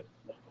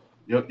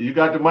 You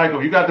got the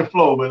Michael. You got the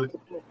flow, Willie.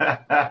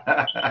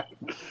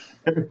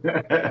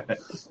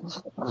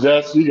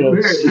 Just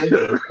you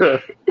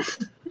got.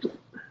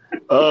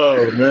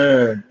 Oh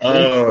man,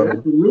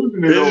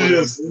 it's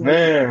just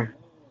man.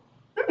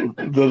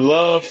 The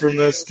love from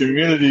this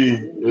community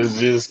is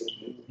just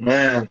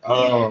man.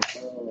 I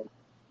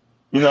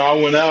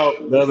went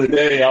out the other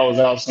day. I was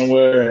out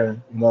somewhere,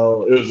 and it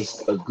was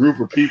just a group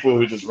of people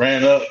who just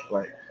ran up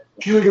like,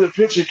 "Can we get a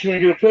picture? Can we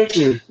get a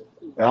picture?"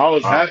 And I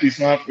was happy,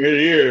 smiling from ear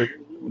to ear.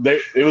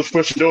 It was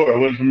for Shedeur. It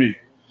wasn't for me.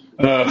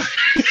 I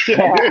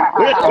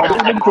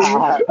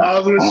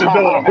was with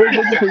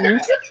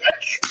Shedeur.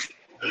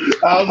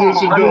 I was with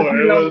Shedeur.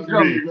 It wasn't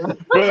for me.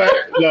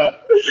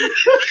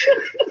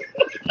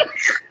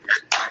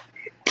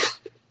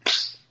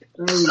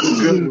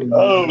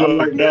 Oh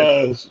my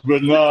gosh!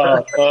 But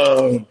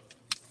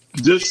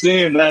just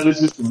seeing that is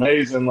just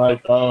amazing.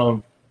 Like,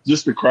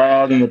 just the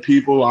crowd and the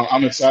people.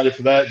 I'm excited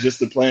for that. Just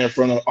to play in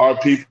front of our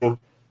people.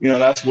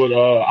 That's what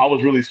I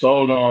was really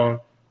sold on.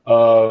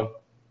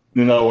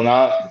 When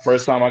the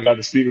first time I got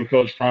to speak with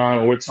Coach Prime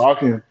and we're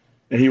talking,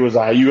 and he was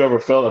like, "You ever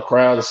felt a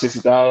crowd of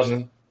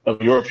 60,000 of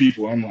your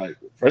people?" I'm like,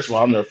 first of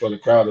all, I've never felt a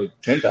crowd of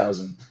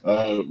 10,000.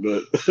 But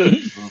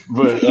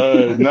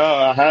no,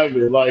 I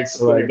haven't.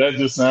 That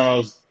just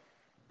sounds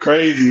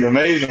crazy,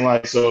 amazing.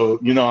 So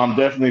I'm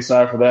definitely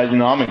excited for that.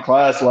 I'm in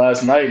class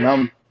last night,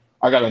 and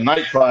I got a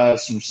night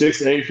class from 6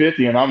 to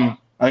 8:50, and I'm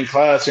in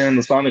class hearing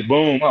the sonic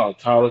boom. Oh,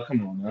 Tyler,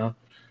 come on now.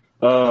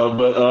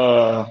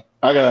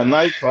 I got a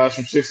night class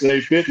from 6 to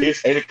 8:50.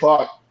 It's 8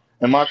 o'clock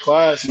in my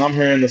class, and I'm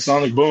hearing the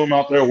sonic boom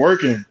out there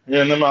working,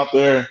 hearing them out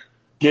there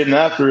getting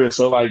after it.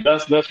 So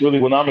that's really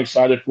what I'm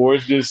excited for.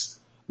 It's just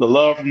the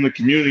love from the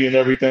community and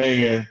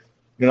everything, and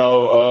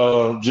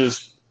you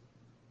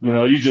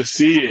just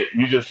see it,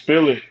 you just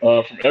feel it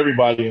from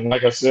everybody. And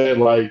like I said,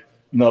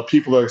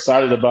 people are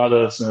excited about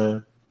us,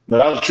 and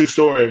that was a true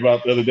story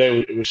about the other day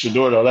with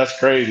Shedeur, though. That's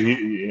crazy.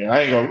 We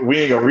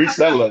ain't gonna reach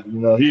that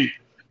level.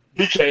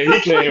 He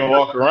can't even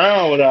walk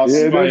around without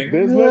somebody.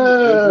 There's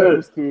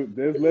levels to it.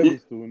 There's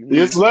levels to it.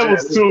 There's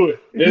levels to it.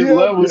 There's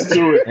levels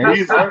to it. And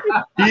he's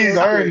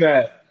earned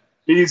that.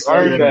 He's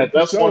earned that.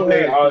 That's one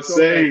thing I would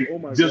say.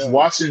 Just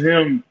watching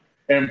him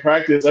in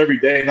practice every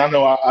day. And I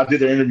know I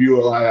did an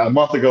interview a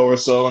month ago or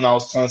so, and I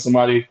was telling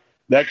somebody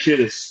that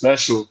kid is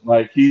special.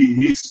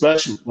 He's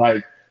special.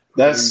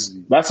 That's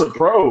a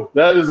pro.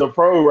 That is a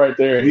pro right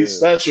there. He's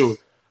special.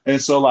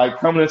 And so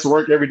coming into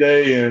work every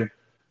day, and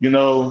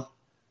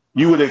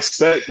you would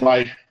expect him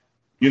to,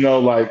 you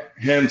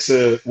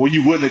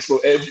wouldn't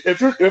expect, if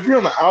you're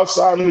on the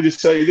outside, let me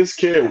just tell you, this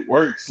kid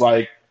works.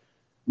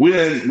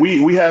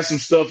 we had some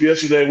stuff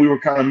yesterday we were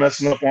kind of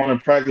messing up on in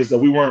practice that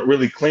we weren't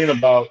really clean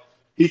about.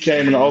 He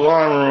came in the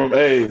O-line room,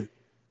 hey,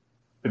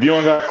 if you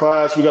don't got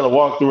class, we got to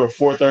walk through at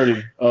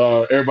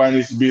 4:30. Everybody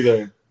needs to be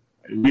there.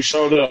 We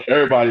showed up,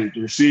 everybody,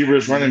 the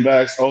receivers, running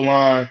backs,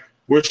 O-line,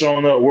 we're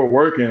showing up, we're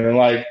working. And,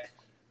 like,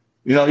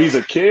 you know, he's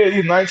a kid,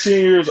 he's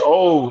 19 years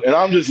old, and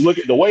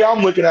the way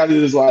I'm looking at it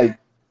is like,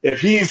 if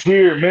he's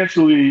here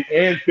mentally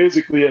and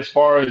physically, as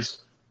far as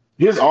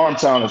his arm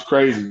talent is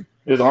crazy.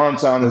 His arm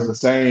talent is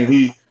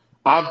insane.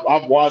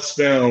 I've watched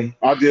film.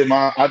 I did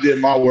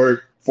my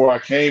work before I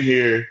came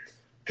here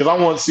because I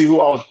wanted to see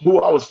who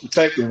I was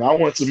protecting. I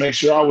wanted to make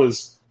sure I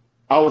was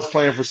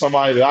playing for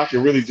somebody that I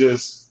could really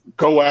just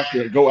go out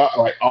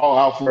like all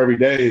out for every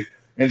day.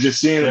 And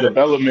just seeing the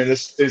development,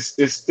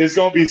 it's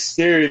gonna be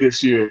scary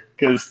this year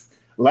because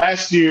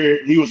last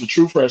year he was a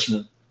true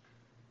freshman,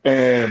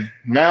 and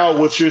now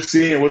what you're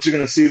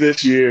gonna see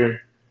this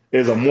year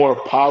is a more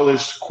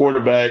polished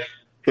quarterback.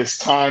 His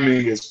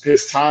timing is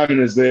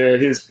there.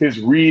 His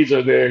reads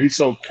are there. He's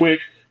so quick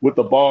with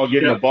the ball,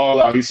 getting the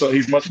ball out.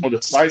 He's much more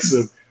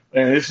decisive,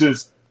 and it's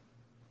just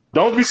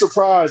don't be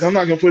surprised. I'm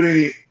not gonna put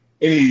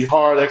any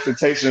hard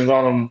expectations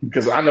on him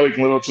because I know he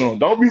can live up to them.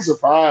 Don't be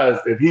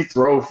surprised if he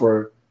throw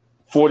for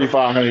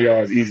 4,500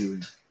 yards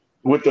easily.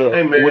 With the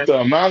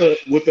amount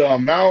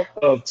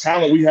of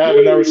talent we have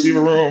in that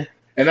receiver room,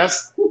 and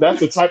that's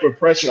the type of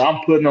pressure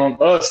I'm putting on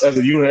us as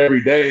a unit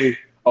every day.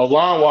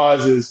 Line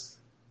wise is,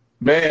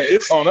 man,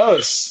 it's on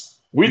us.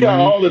 We got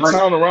all the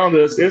talent around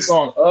us. It's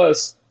on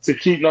us to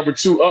keep number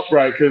 2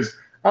 upright. Because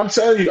I'm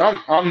telling you,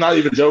 I'm not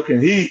even joking.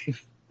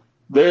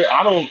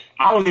 I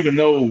don't even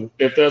know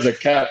if there's a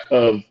cap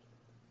of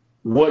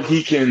what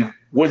he can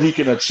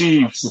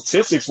achieve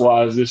statistics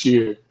wise this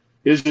year.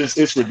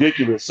 It's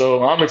ridiculous.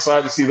 So I'm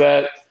excited to see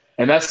that,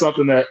 and that's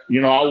something that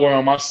I wear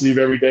on my sleeve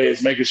every day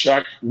is making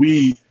sure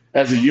we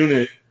as a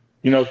unit,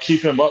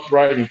 keep him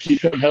upright and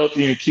keep him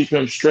healthy and keep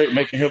him straight,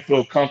 making him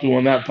feel comfortable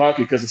in that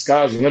pocket because the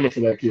sky's the limit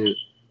for that kid.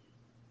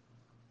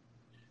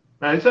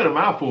 Man, you said a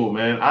mouthful,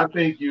 man. I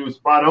think you were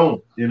spot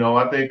on.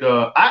 I think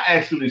I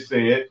actually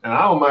said, and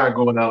I don't mind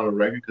going out on the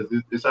record because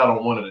it's out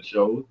on one of the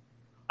shows.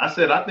 I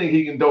said I think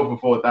he can dope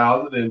for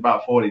 4,000 and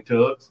about 40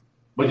 tugs.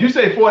 But you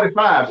say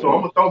 45, so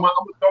I'm gonna throw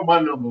my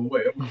number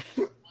away.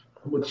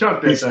 I'm gonna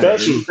chunk that He's thing.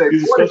 special. You say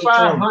He's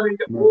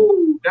 4,500.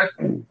 Ooh,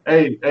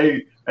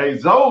 hey,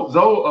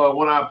 Zoe,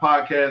 one of our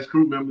podcast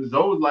crew members,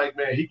 Zoe was like,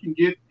 man, he can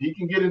get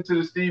into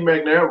the Steve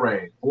McNair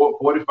range,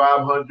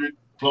 4,500,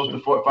 close to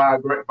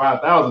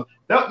 5,000.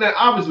 Now,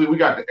 obviously, we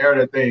got to air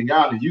that thing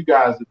out, and you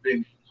guys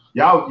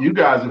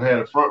have had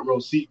a front row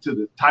seat to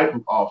the type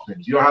of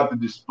offense. You don't have to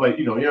display,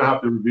 you don't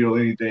have to reveal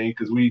anything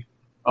because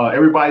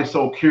everybody's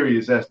so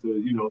curious as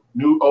to,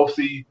 new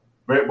OC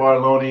Brett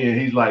Barloni, and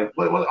he's like,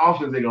 what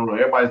offense they gonna run?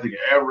 Everybody's thinking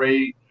air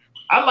raid.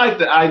 I like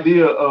the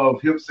idea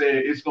of him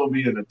saying it's gonna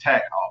be an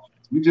attack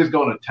offense. We're just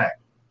gonna attack,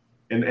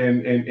 and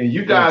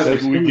you guys.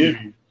 That's what we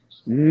give you.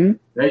 Mm-hmm.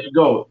 There you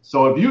go.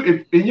 So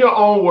if in your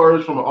own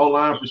words, from an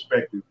O-line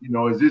perspective,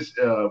 is this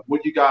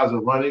what you guys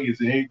are running?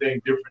 Is it anything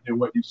different than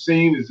what you've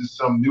seen? Is this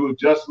some new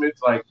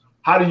adjustments? Like,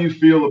 how do you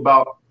feel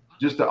about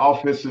just the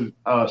offensive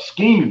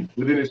scheme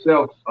within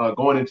itself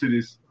going into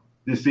this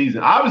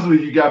season?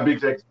 Obviously, you got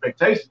big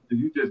expectations.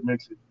 You just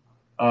mentioned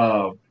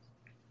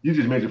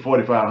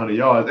 4,500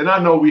 yards, and I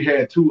know we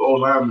had 2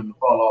 O-linemen to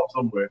fall off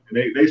somewhere, and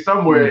they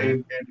somewhere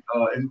in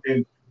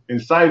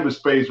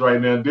cyberspace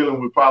right now dealing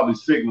with probably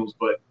signals,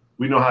 but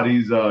we know how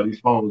these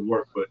phones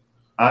work. But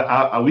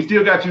we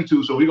still got you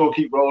 2, so we're gonna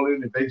keep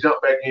rolling. If they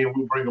jump back in,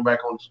 we'll bring them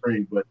back on the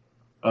screen. But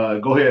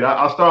go ahead.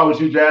 I'll start with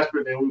you, Jasper,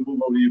 and then we'll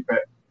move over to you,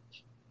 Pat.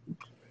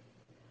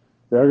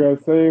 Yeah, I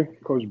gotta say,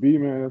 Coach B,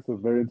 man, that's a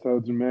very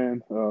intelligent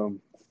man.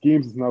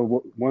 Schemes is not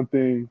one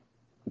thing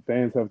the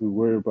fans have to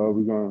worry about.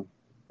 We're gonna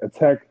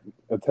attack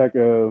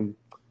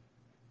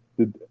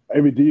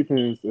every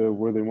defense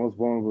where they're most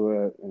vulnerable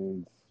at,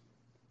 and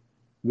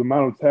the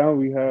amount of talent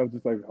we have,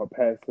 just like how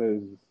Pat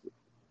says,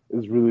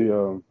 is really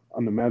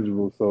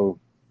unimaginable. So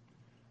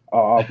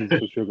our offense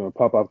for sure gonna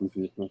pop out this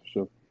year, for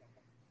sure.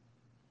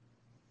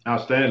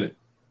 Outstanding.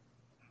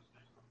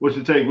 What's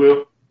your take,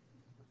 Will?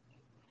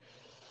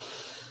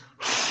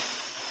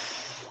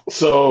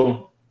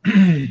 So,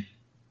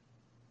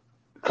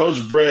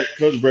 Coach Brett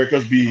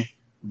be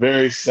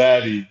very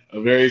savvy, a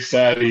very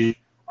savvy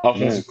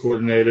offensive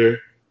coordinator,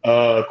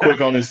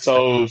 quick on his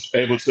toes,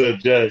 able to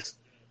adjust.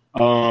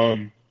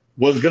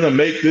 Was going to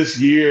make this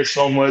year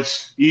so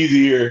much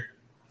easier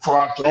for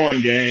our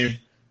throwing game.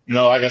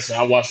 Like I said,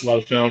 I watched a lot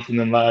of film from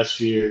them last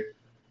year,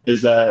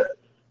 is that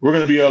we're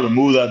going to be able to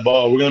move that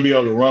ball. We're going to be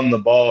able to run the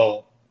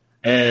ball.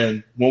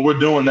 And when we're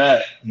doing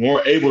that, when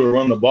we're able to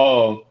run the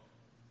ball,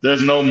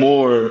 there's no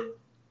more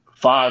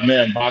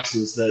 5-man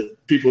boxes that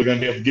people are going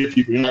to be able to get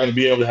people. You're not going to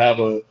be able to have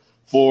a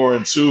 4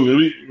 and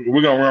 2.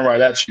 We're going to run right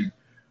at you.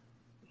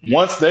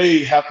 Once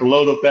they have to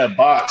load up that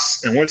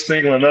box and we're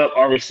singling up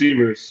our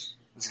receivers,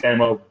 it's game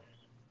over.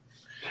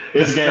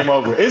 It's game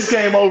over. It's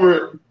game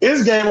over.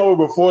 It's game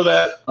over before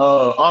that.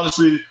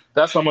 Honestly,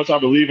 that's how much I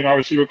believe in our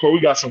receiver core. We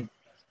got some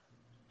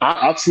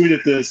I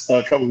tweeted this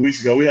a couple of weeks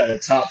ago. We had a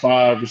top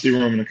 5 receiver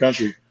room in the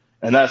country,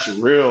 and that's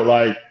real.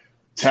 Like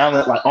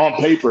talent, like on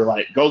paper,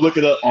 like go look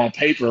it up on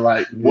paper,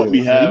 like what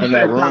we have in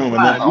that room.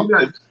 And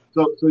then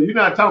so you're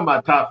not talking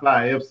about top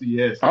 5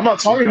 FCS. I'm not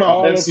talking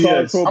about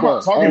FCS. I'm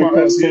not talking about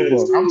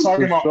FCS. I'm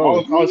talking about all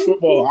of college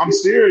football. I'm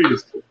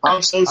serious.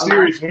 I'm so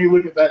serious. When you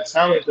look at that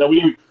talent that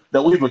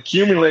we've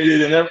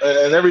accumulated and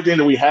everything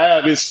that we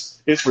have,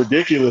 it's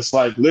ridiculous.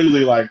 Like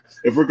literally, like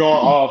if we're going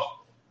off,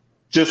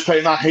 just play.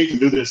 And I hate to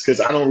do this because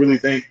I don't really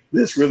think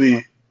this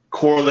really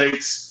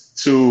correlates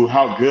to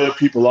how good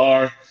people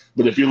are.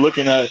 But if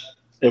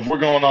we're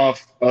going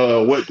off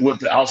what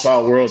the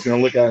outside world is going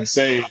to look at and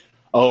say,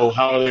 oh,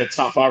 how are they a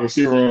top 5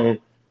 receiver room?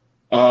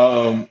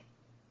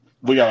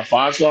 We got a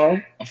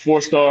 5-star, a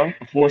 4-star,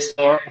 a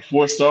 4-star, a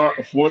 4-star,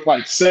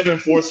 like 7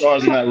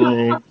 4-stars in that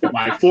room,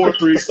 like 4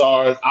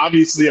 3-stars,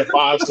 obviously a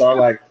 5-star.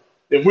 Like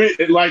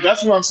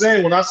that's what I'm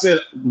saying. When I said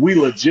we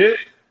legit,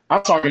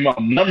 I'm talking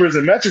about numbers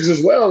and metrics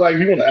as well. Like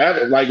you want to add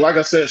it, like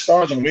I said,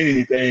 stars don't mean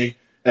anything.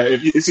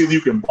 It's either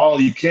you can ball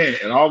or you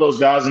can't. And all those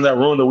guys in that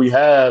room that we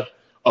have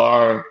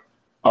are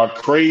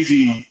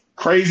crazy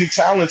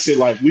talented.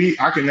 Like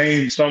I can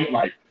name some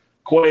like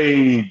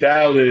Quay,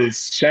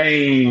 Dallas,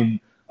 Shane,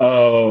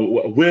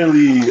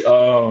 Willie,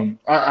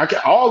 I can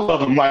all of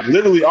them, like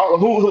literally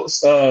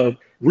all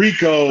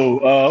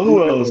Rico,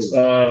 who else?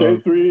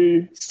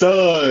 K3,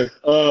 Stud,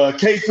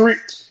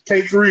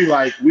 K3,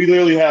 like we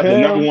literally have the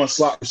number 1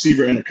 slot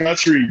receiver in the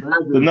country,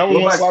 the number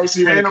 1 slot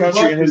receiver in the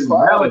country in his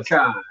class. Malachi.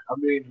 I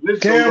mean,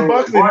 Cam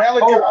Buckley,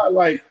 Malachi,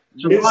 like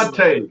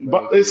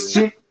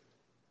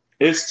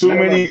it's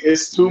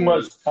too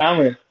much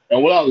talent.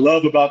 And what I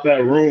love about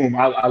that room,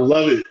 I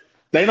love it.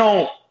 They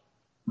don't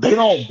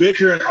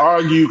bicker and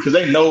argue because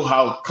they know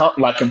how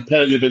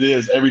competitive it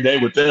is every day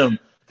with them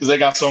because they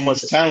got so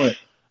much talent.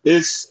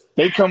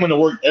 They come into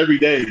work every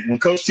day. When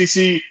Coach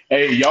TC,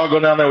 hey, y'all go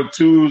down there with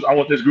 2s, I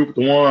want this group with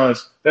the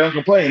 1s, they don't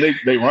complain.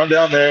 They run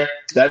down there,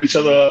 dab each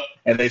other up,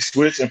 and they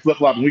switch and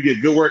flip-flop, and we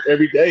get good work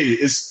every day.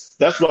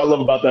 That's what I love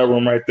about that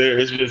room right there.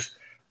 It's just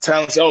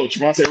talented. Oh,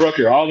 Trevante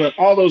Rucker,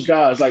 all those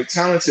guys, like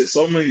talented,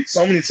 so many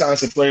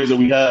talented players that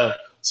we have.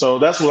 So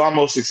that's what I'm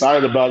most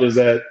excited about is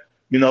that,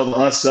 you know, the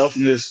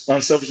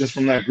unselfishness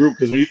from that group.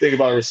 Because when you think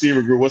about a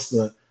receiver group, what's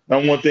the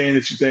number one thing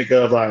that you think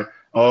of? Like,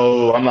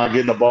 oh, I'm not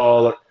getting the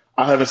ball.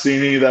 I haven't seen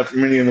any of that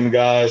from any of them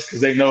guys because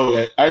they know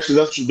that. Actually,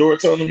 that's what Shedeur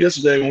told them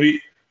yesterday when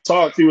we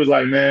talked. He was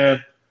like,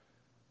 man,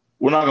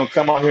 we're not going to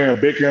come out here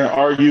and bicker and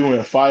argue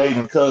and fight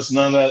and cuss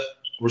none of that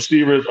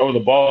receivers over the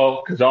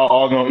ball because y'all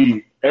all going to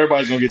eat.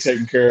 Everybody's going to get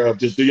taken care of.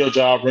 Just do your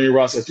job, run your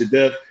roster at your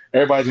depth.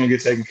 Everybody's going to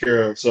get taken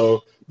care of.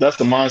 So that's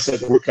the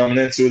mindset that we're coming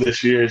into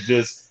this year. Is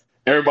just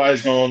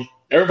everybody's going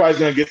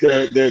to get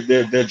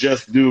their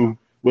just due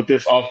with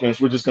this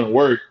offense. We're just going to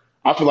work.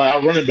 I feel like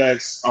our running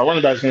backs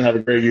going to have a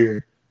great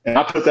year. And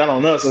I put that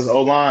on us as an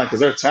O-line because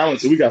they're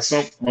talented. We got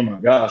so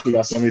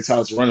many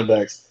talented running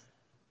backs.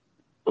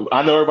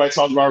 I know everybody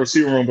talks about our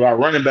receiver room, but our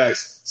running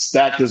backs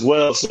stacked as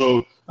well.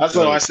 So that's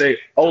why I say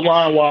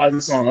O-line wise,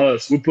 it's on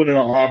us. We put it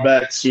on our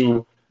backs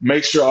to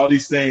make sure all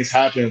these things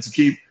happen, to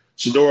keep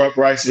Shedeur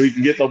upright so he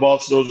can get the ball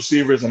to those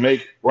receivers and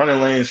make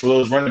running lanes for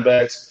those running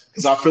backs.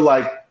 Because I feel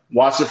like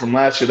watching from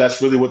last year,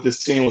 that's really what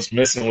this team was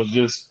missing, was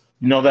just,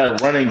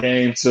 that running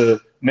game to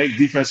make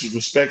defenses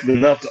respect it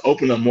enough to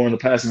open up more in the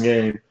passing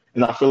game.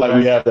 And I feel like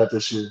we have that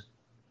this year.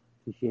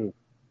 For sure.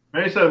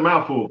 Man, you said a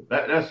mouthful.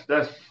 That's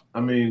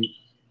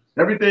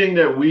everything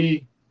that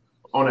we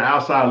on the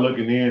outside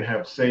looking in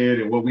have said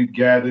and what we've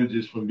gathered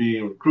just from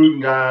being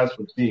recruiting guys,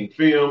 from seeing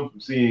film,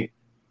 from seeing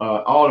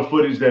all the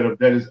footage that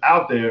is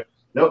out there.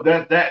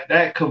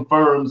 That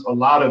confirms a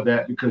lot of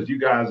that because you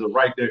guys are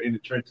right there in the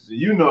trenches. And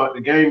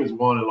the game is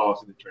won and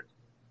lost in the trenches.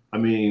 I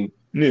mean,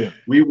 yeah,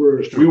 we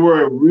were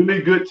a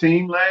really good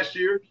team last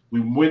year.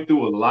 We went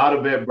through a lot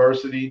of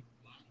adversity.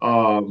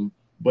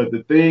 But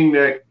the thing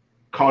that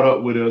caught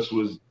up with us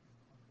was,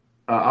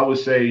 I would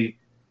say,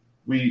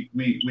 we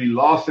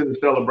lost in the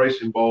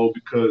Celebration Bowl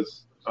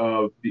because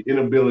of the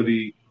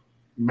inability,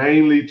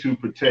 mainly to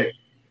protect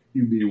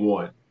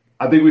QB1.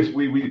 I think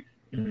we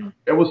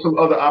there was some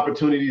other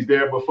opportunities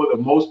there, but for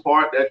the most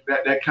part,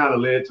 that kind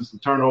of led to some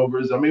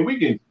turnovers. I mean, we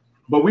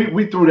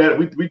threw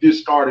that. We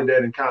just started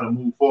that and kind of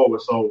moved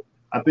forward. So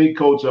I think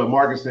Coach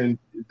Markinson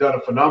has done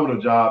a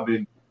phenomenal job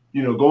in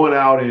going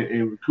out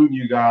and recruiting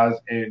you guys.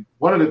 And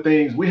one of the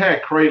things, we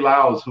had Cray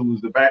Lyles, who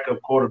was the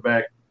backup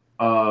quarterback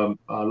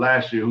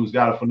last year, who's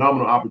got a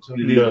phenomenal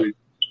opportunity. Yeah.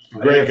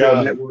 Great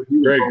guy.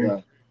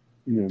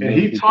 And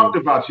he talked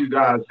about you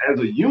guys as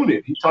a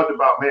unit. He talked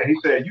about, man, he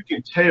said, you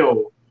can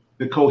tell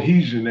the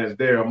cohesion that's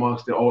there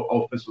amongst the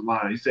offensive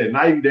line. He said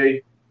night and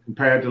day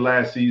compared to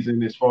last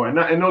season as far,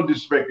 and no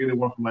disrespect to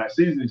anyone from last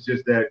season. It's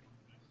just that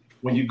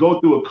when you go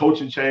through a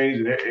coaching change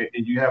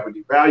and you have an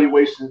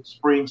evaluation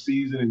spring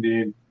season and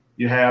then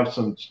you have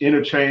some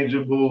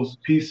interchangeable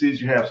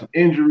pieces. You have some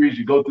injuries.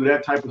 You go through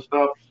that type of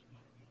stuff.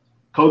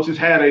 Coaches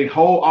had a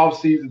whole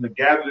offseason to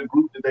gather the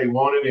group that they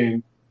wanted,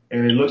 and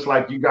it looks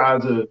like you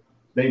guys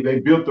they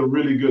built a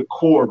really good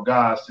core of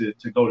guys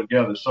to go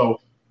together. So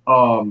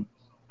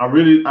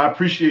I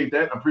appreciate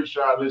that. I'm pretty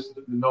sure our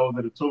listeners and those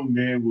that are tuned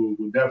in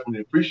will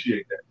definitely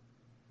appreciate that.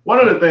 One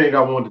other thing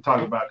I wanted to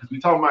talk about, because we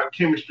talk about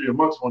chemistry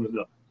amongst one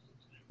another.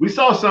 We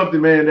saw something,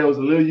 man, that was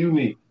a little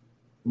unique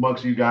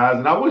amongst you guys,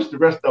 and I wish the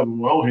rest of them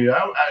were on here.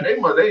 They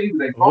phone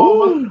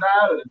must have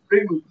died or the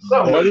signal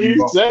something. What do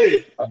you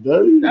say? I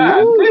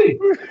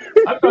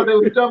thought they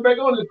would jump back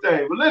on this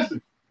thing. But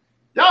listen,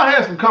 y'all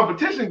had some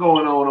competition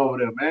going on over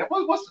there, man.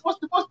 What's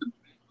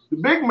the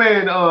big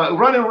man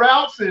running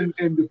routes and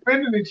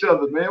defending each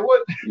other, man?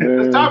 What? Man,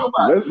 let's talk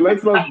about it.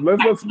 Let's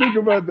not speak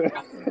about that.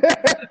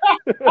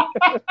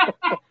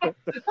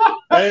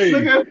 Hey,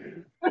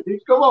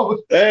 come on.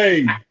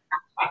 Hey.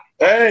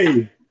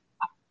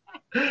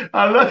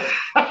 I love.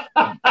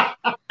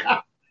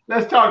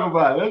 Let's talk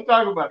about it.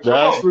 Come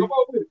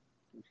on with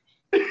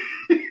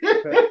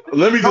it.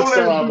 Let me just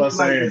start out by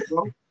saying.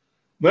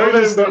 Let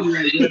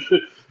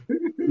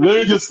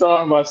me just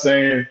start by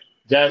saying,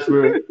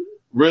 Jasper,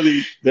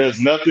 really, there's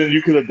nothing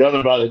you could have done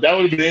about it. That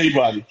would have been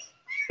anybody.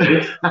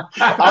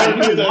 I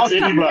would have done that to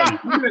anybody.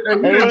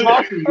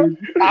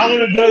 I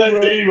would have done that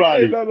to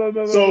anybody.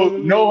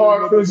 No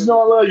hard feelings. You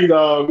know I love you,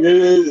 dog.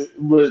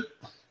 But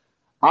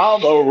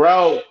I'm a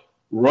route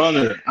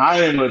runner.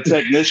 I am a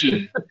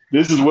technician.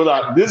 This is what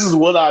I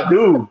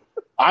do.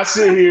 I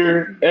sit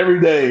here every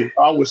day.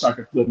 I wish I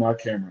could flip my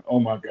camera. Oh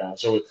my God.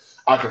 So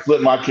I could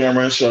flip my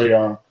camera and show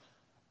y'all.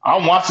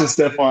 I'm watching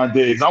Stephon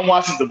Diggs. I'm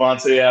watching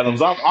Devontae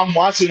Adams. I'm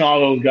watching all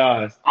those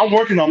guys. I'm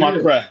working on my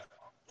craft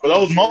for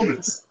those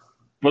moments.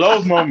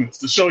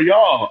 To show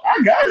y'all,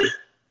 I got it.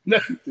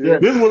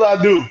 This is what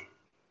I do.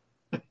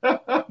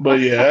 But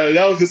yeah,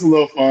 that was just a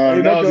little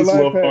fun. That was just a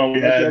little fun we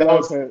had.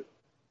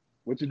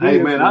 What you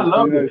Hey man, I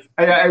love it.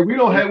 Hey, we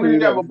ain't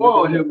got my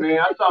boy on here, man.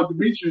 I talked to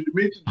Demetrius.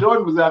 Demetrius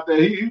Jordan was out there.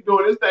 He's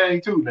doing his thing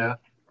too now.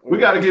 We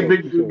got to get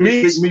big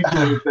Meech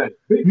doing his thing.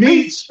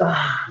 Meech.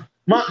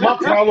 My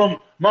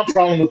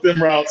problem with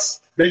them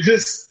routes,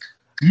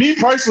 me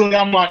personally,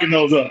 I'm locking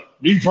those up.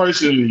 Me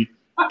personally,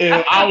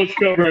 and I was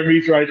covering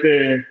Meech right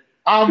there.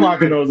 I'm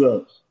locking those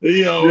up.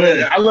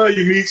 I love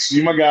you, Meech.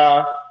 You my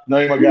guy. No,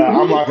 you my guy.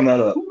 I'm locking that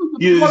up.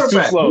 It was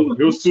too slow.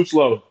 It was too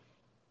slow.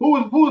 Who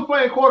was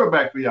playing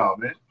quarterback for y'all,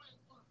 man?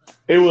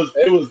 It was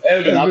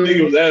Evan. I think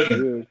it was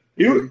Evan.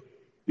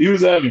 He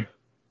was Evan.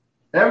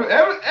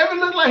 Evan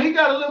looked like he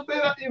got a little bit.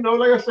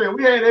 Like I said,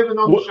 we had Evan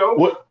on the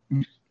show.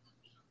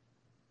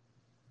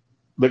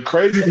 The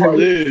crazy part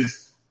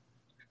is,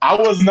 I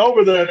wasn't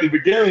over there at the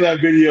beginning of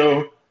that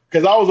video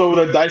because I was over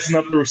there dicing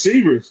up the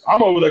receivers.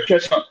 I'm over there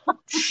catching up.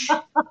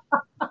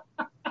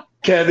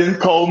 Kevin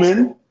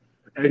Coleman.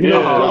 I'm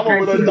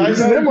over there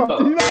dicing them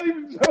up.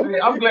 Hey,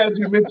 I'm glad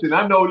you mentioned.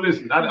 I know.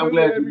 Listen, I'm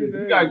glad you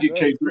mentioned. You gotta get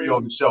K3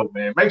 on the show,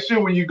 man. Make sure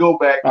when you go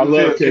back. I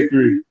love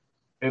K3.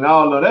 And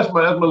all of that's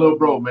my little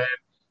bro, man.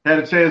 Had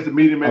a chance to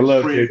meet him at the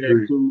spring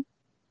game too.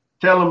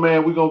 Tell him,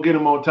 man, we're gonna get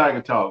him on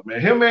Tiger Talk,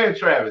 man. Him and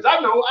Travis. I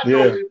know.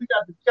 Man, we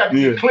got to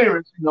get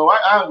clearance.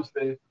 I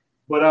understand,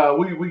 but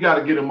we got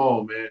to get him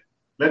on, man.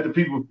 Let the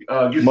people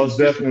get most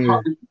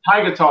definitely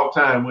Tiger Talk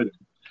time with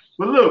him.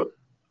 But look,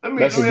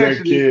 that's a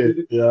great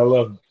kid. Yeah, I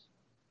love him.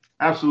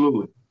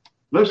 Absolutely.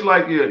 Looks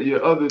like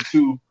your other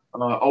two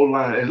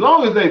O-line. As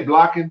long as they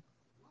blocking,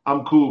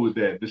 I'm cool with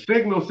that. The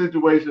signal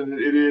situation,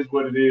 it is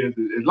what it is.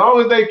 As long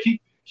as they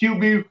keep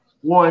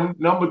QB1,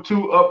 number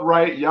 2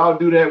 upright, y'all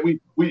do that. We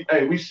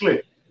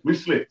slick.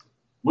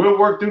 We'll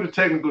work through the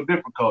technical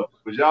difficulties,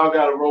 but y'all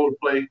got a role to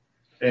play,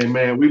 and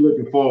man, we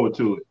looking forward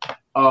to it.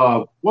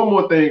 One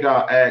more thing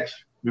I'll ask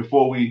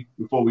before we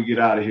get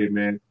out of here,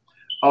 man.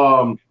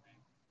 How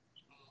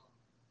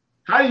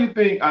do you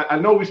think? I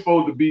know we're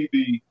supposed to be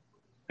the.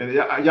 And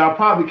y'all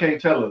probably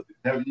can't tell us.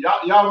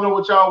 Y'all know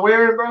what y'all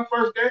wearing, bro?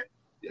 First game?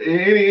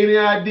 Any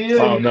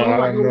idea? Oh no,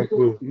 I have no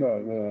clue.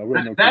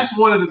 No. That's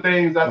one of the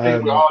things I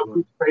think we're all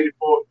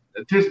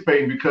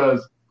anticipating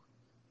because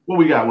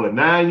we got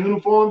 9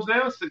 uniforms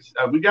now? 6.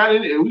 We got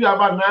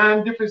about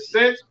 9 different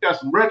sets. We got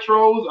some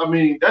retros. I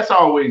mean, that's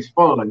always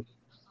fun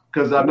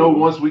because I know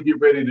once we get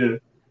ready to.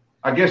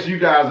 I guess you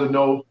guys will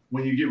know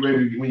when you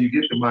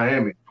get to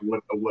Miami or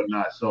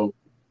whatnot. So.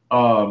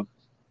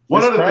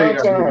 One other thing,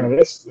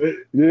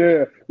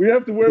 we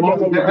have to wear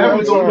about we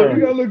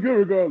gotta look good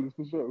regardless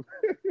for sure.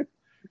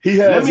 He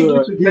has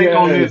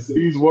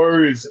these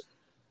words.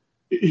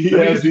 He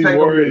has these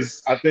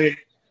words. I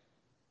think.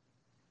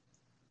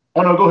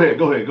 Oh no, go ahead.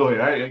 I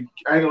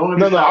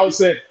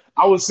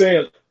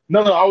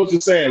was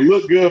just saying,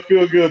 look good,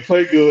 feel good,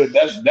 play good.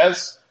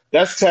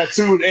 That's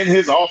tattooed in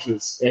his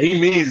office, and he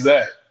means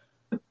that.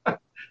 Hey,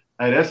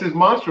 that's his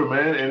mantra,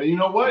 man. And you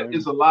know what?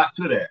 It's a lot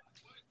to that.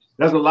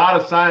 There's a lot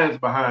of science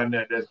behind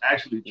that that's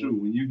actually true.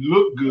 When you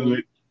look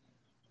good,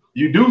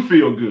 you do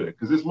feel good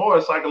because it's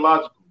more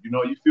psychological.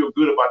 You feel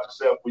good about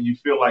yourself when you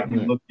feel like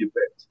you look your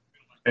best.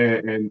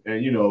 And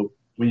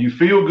when you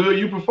feel good,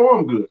 you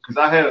perform good. Because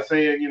I had a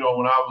saying, when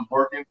I was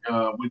working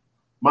with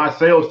my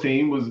sales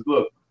team was,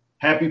 look,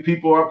 happy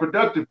people are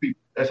productive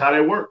people. That's how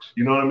that works.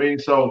 You know what I mean?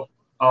 So,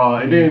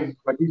 and then,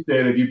 like you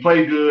said, if you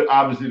play good,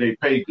 obviously they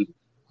pay good.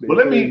 But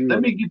let me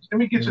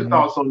get your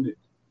thoughts on this.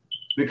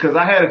 because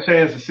I had a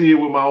chance to see it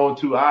with my own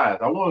two eyes.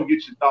 I want to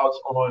get your thoughts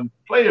on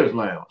Players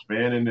Lounge,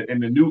 man,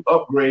 and the new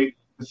upgrade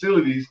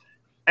facilities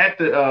at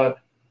the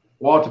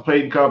Walter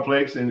Payton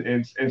Complex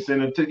and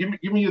Center. Give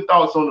me your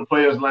thoughts on the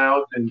Players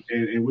Lounge and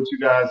what you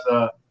guys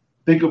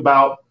think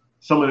about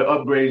some of the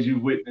upgrades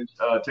you've witnessed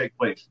take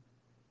place.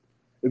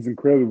 It's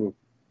incredible.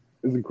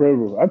 It's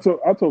incredible. I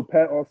told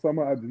Pat all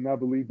summer I did not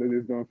believe that they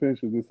was going to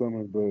finish it this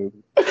summer, but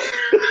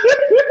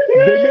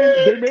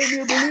they made me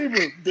a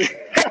believer.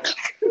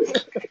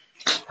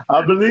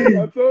 I believe.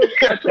 I told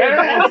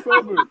all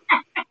summer.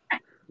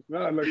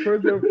 Nah, like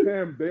first day of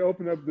camp, they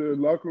opened up the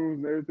locker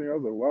rooms and everything. I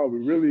was like, wow, we're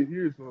really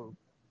here. So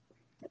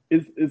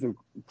it's a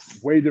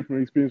way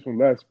different experience from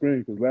last spring,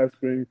 because last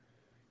spring,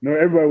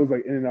 everybody was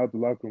like in and out the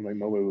locker room, like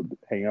nobody would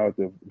hang out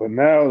there. But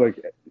now, like,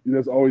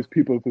 there's always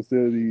people in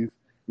facilities.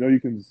 You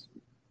can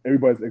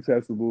everybody's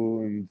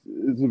accessible, and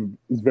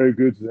it's very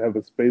good to have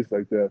a space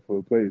like that for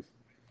a place,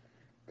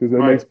 because it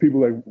makes people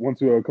like want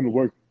to come to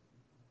work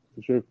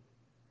for sure.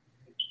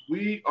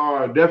 We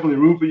are definitely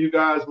rooting for you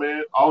guys,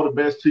 man. All the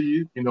best to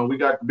you. We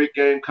got the big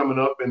game coming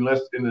up in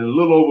a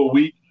little over a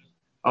week.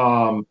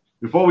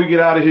 Before we get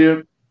out of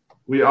here,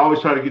 we always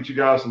try to get you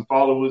guys some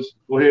followers.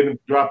 Go ahead and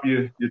drop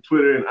your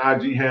Twitter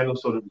and IG handle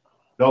so that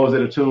those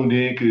that are tuned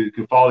in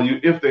can follow you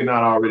if they're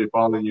not already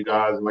following you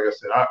guys. And like I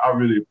said, I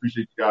really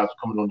appreciate you guys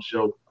coming on the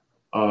show.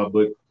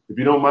 But if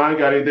you don't mind,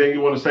 got anything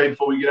you want to say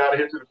before we get out of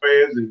here to the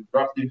fans, and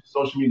drop your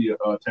social media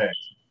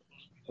tags.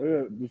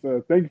 Yeah, just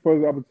thank you for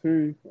the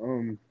opportunity.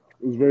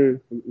 It was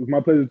my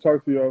pleasure to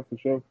talk to y'all for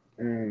sure.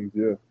 And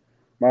yeah,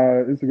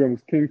 my Instagram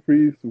is King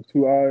Freeze with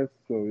 2 eyes.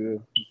 So yeah,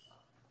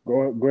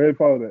 go ahead and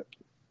follow that.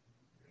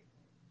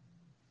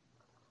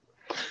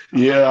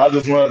 Yeah, I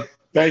just want to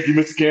thank you,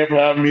 Mr. Cam, for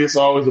having me. It's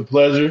always a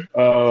pleasure.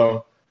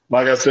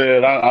 Like I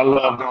said, I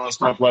love doing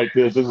stuff like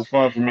this. This is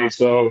fun for me.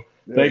 So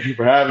thank you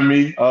for having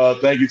me.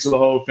 Thank you to the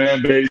whole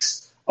fan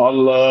base. All the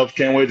love.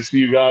 Can't wait to see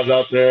you guys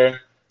out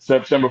there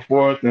September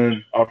 4th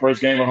and our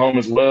first game at home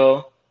as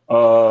well.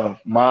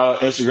 My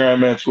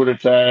Instagram and Twitter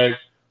tag,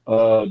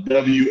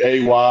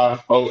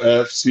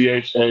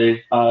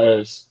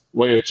 WAYOFCHAIS,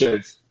 Way of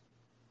Chase.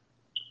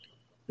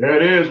 There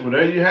it is. Well,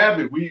 there you have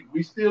it.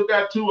 We still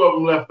got 2 of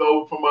them left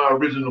over from our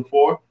original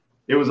 4.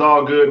 It was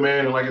all good,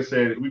 man. And like I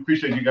said, we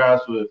appreciate you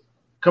guys for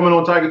coming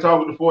on Tiger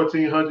Talk with the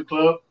 1400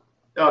 Club.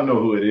 Y'all know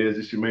who it is.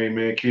 It's your main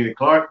man, Kenny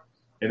Clark.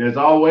 And as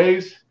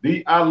always,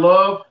 I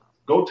love.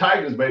 Go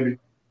Tigers, baby.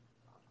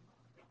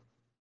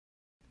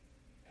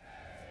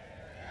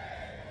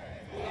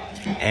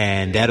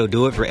 And that'll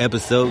do it for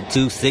episode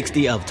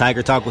 260 of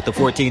Tiger Talk with the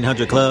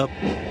 1400 Club.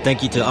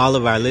 Thank you to all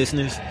of our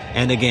listeners.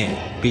 And again,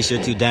 be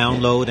sure to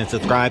download and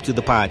subscribe to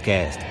the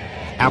podcast.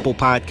 Apple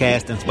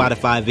Podcast and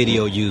Spotify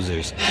video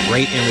users,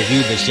 rate and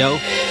review the show.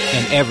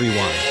 And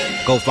everyone,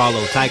 go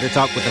follow Tiger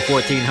Talk with the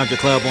 1400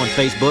 Club on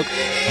Facebook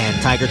and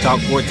Tiger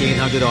Talk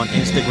 1400 on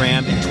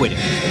Instagram and Twitter.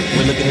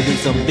 We're looking to do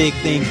some big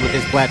things with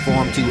this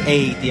platform to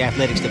aid the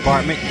athletics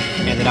department,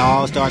 and it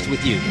all starts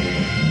with you.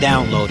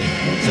 Downloading,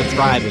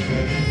 subscribing,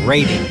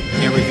 rating,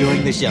 and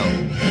reviewing the show.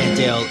 And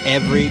tell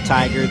every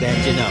Tiger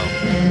that you know.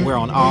 We're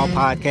on all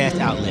podcast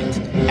outlets,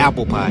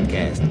 Apple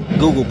Podcast,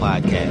 Google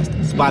Podcast,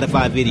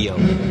 Spotify Video,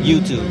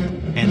 YouTube,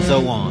 and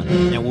so on.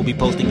 And we'll be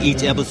posting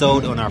each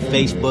episode on our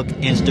Facebook,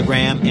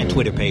 Instagram, and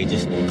Twitter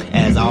pages.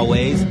 As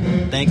always,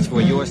 thanks for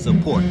your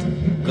support.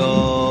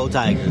 Go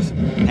Tigers.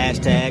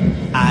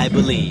 #I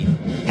believe.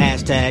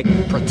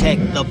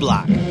 #protect the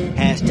block.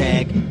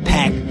 #pack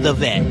the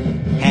vet.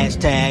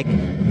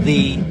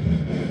 #the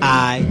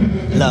I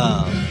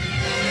love.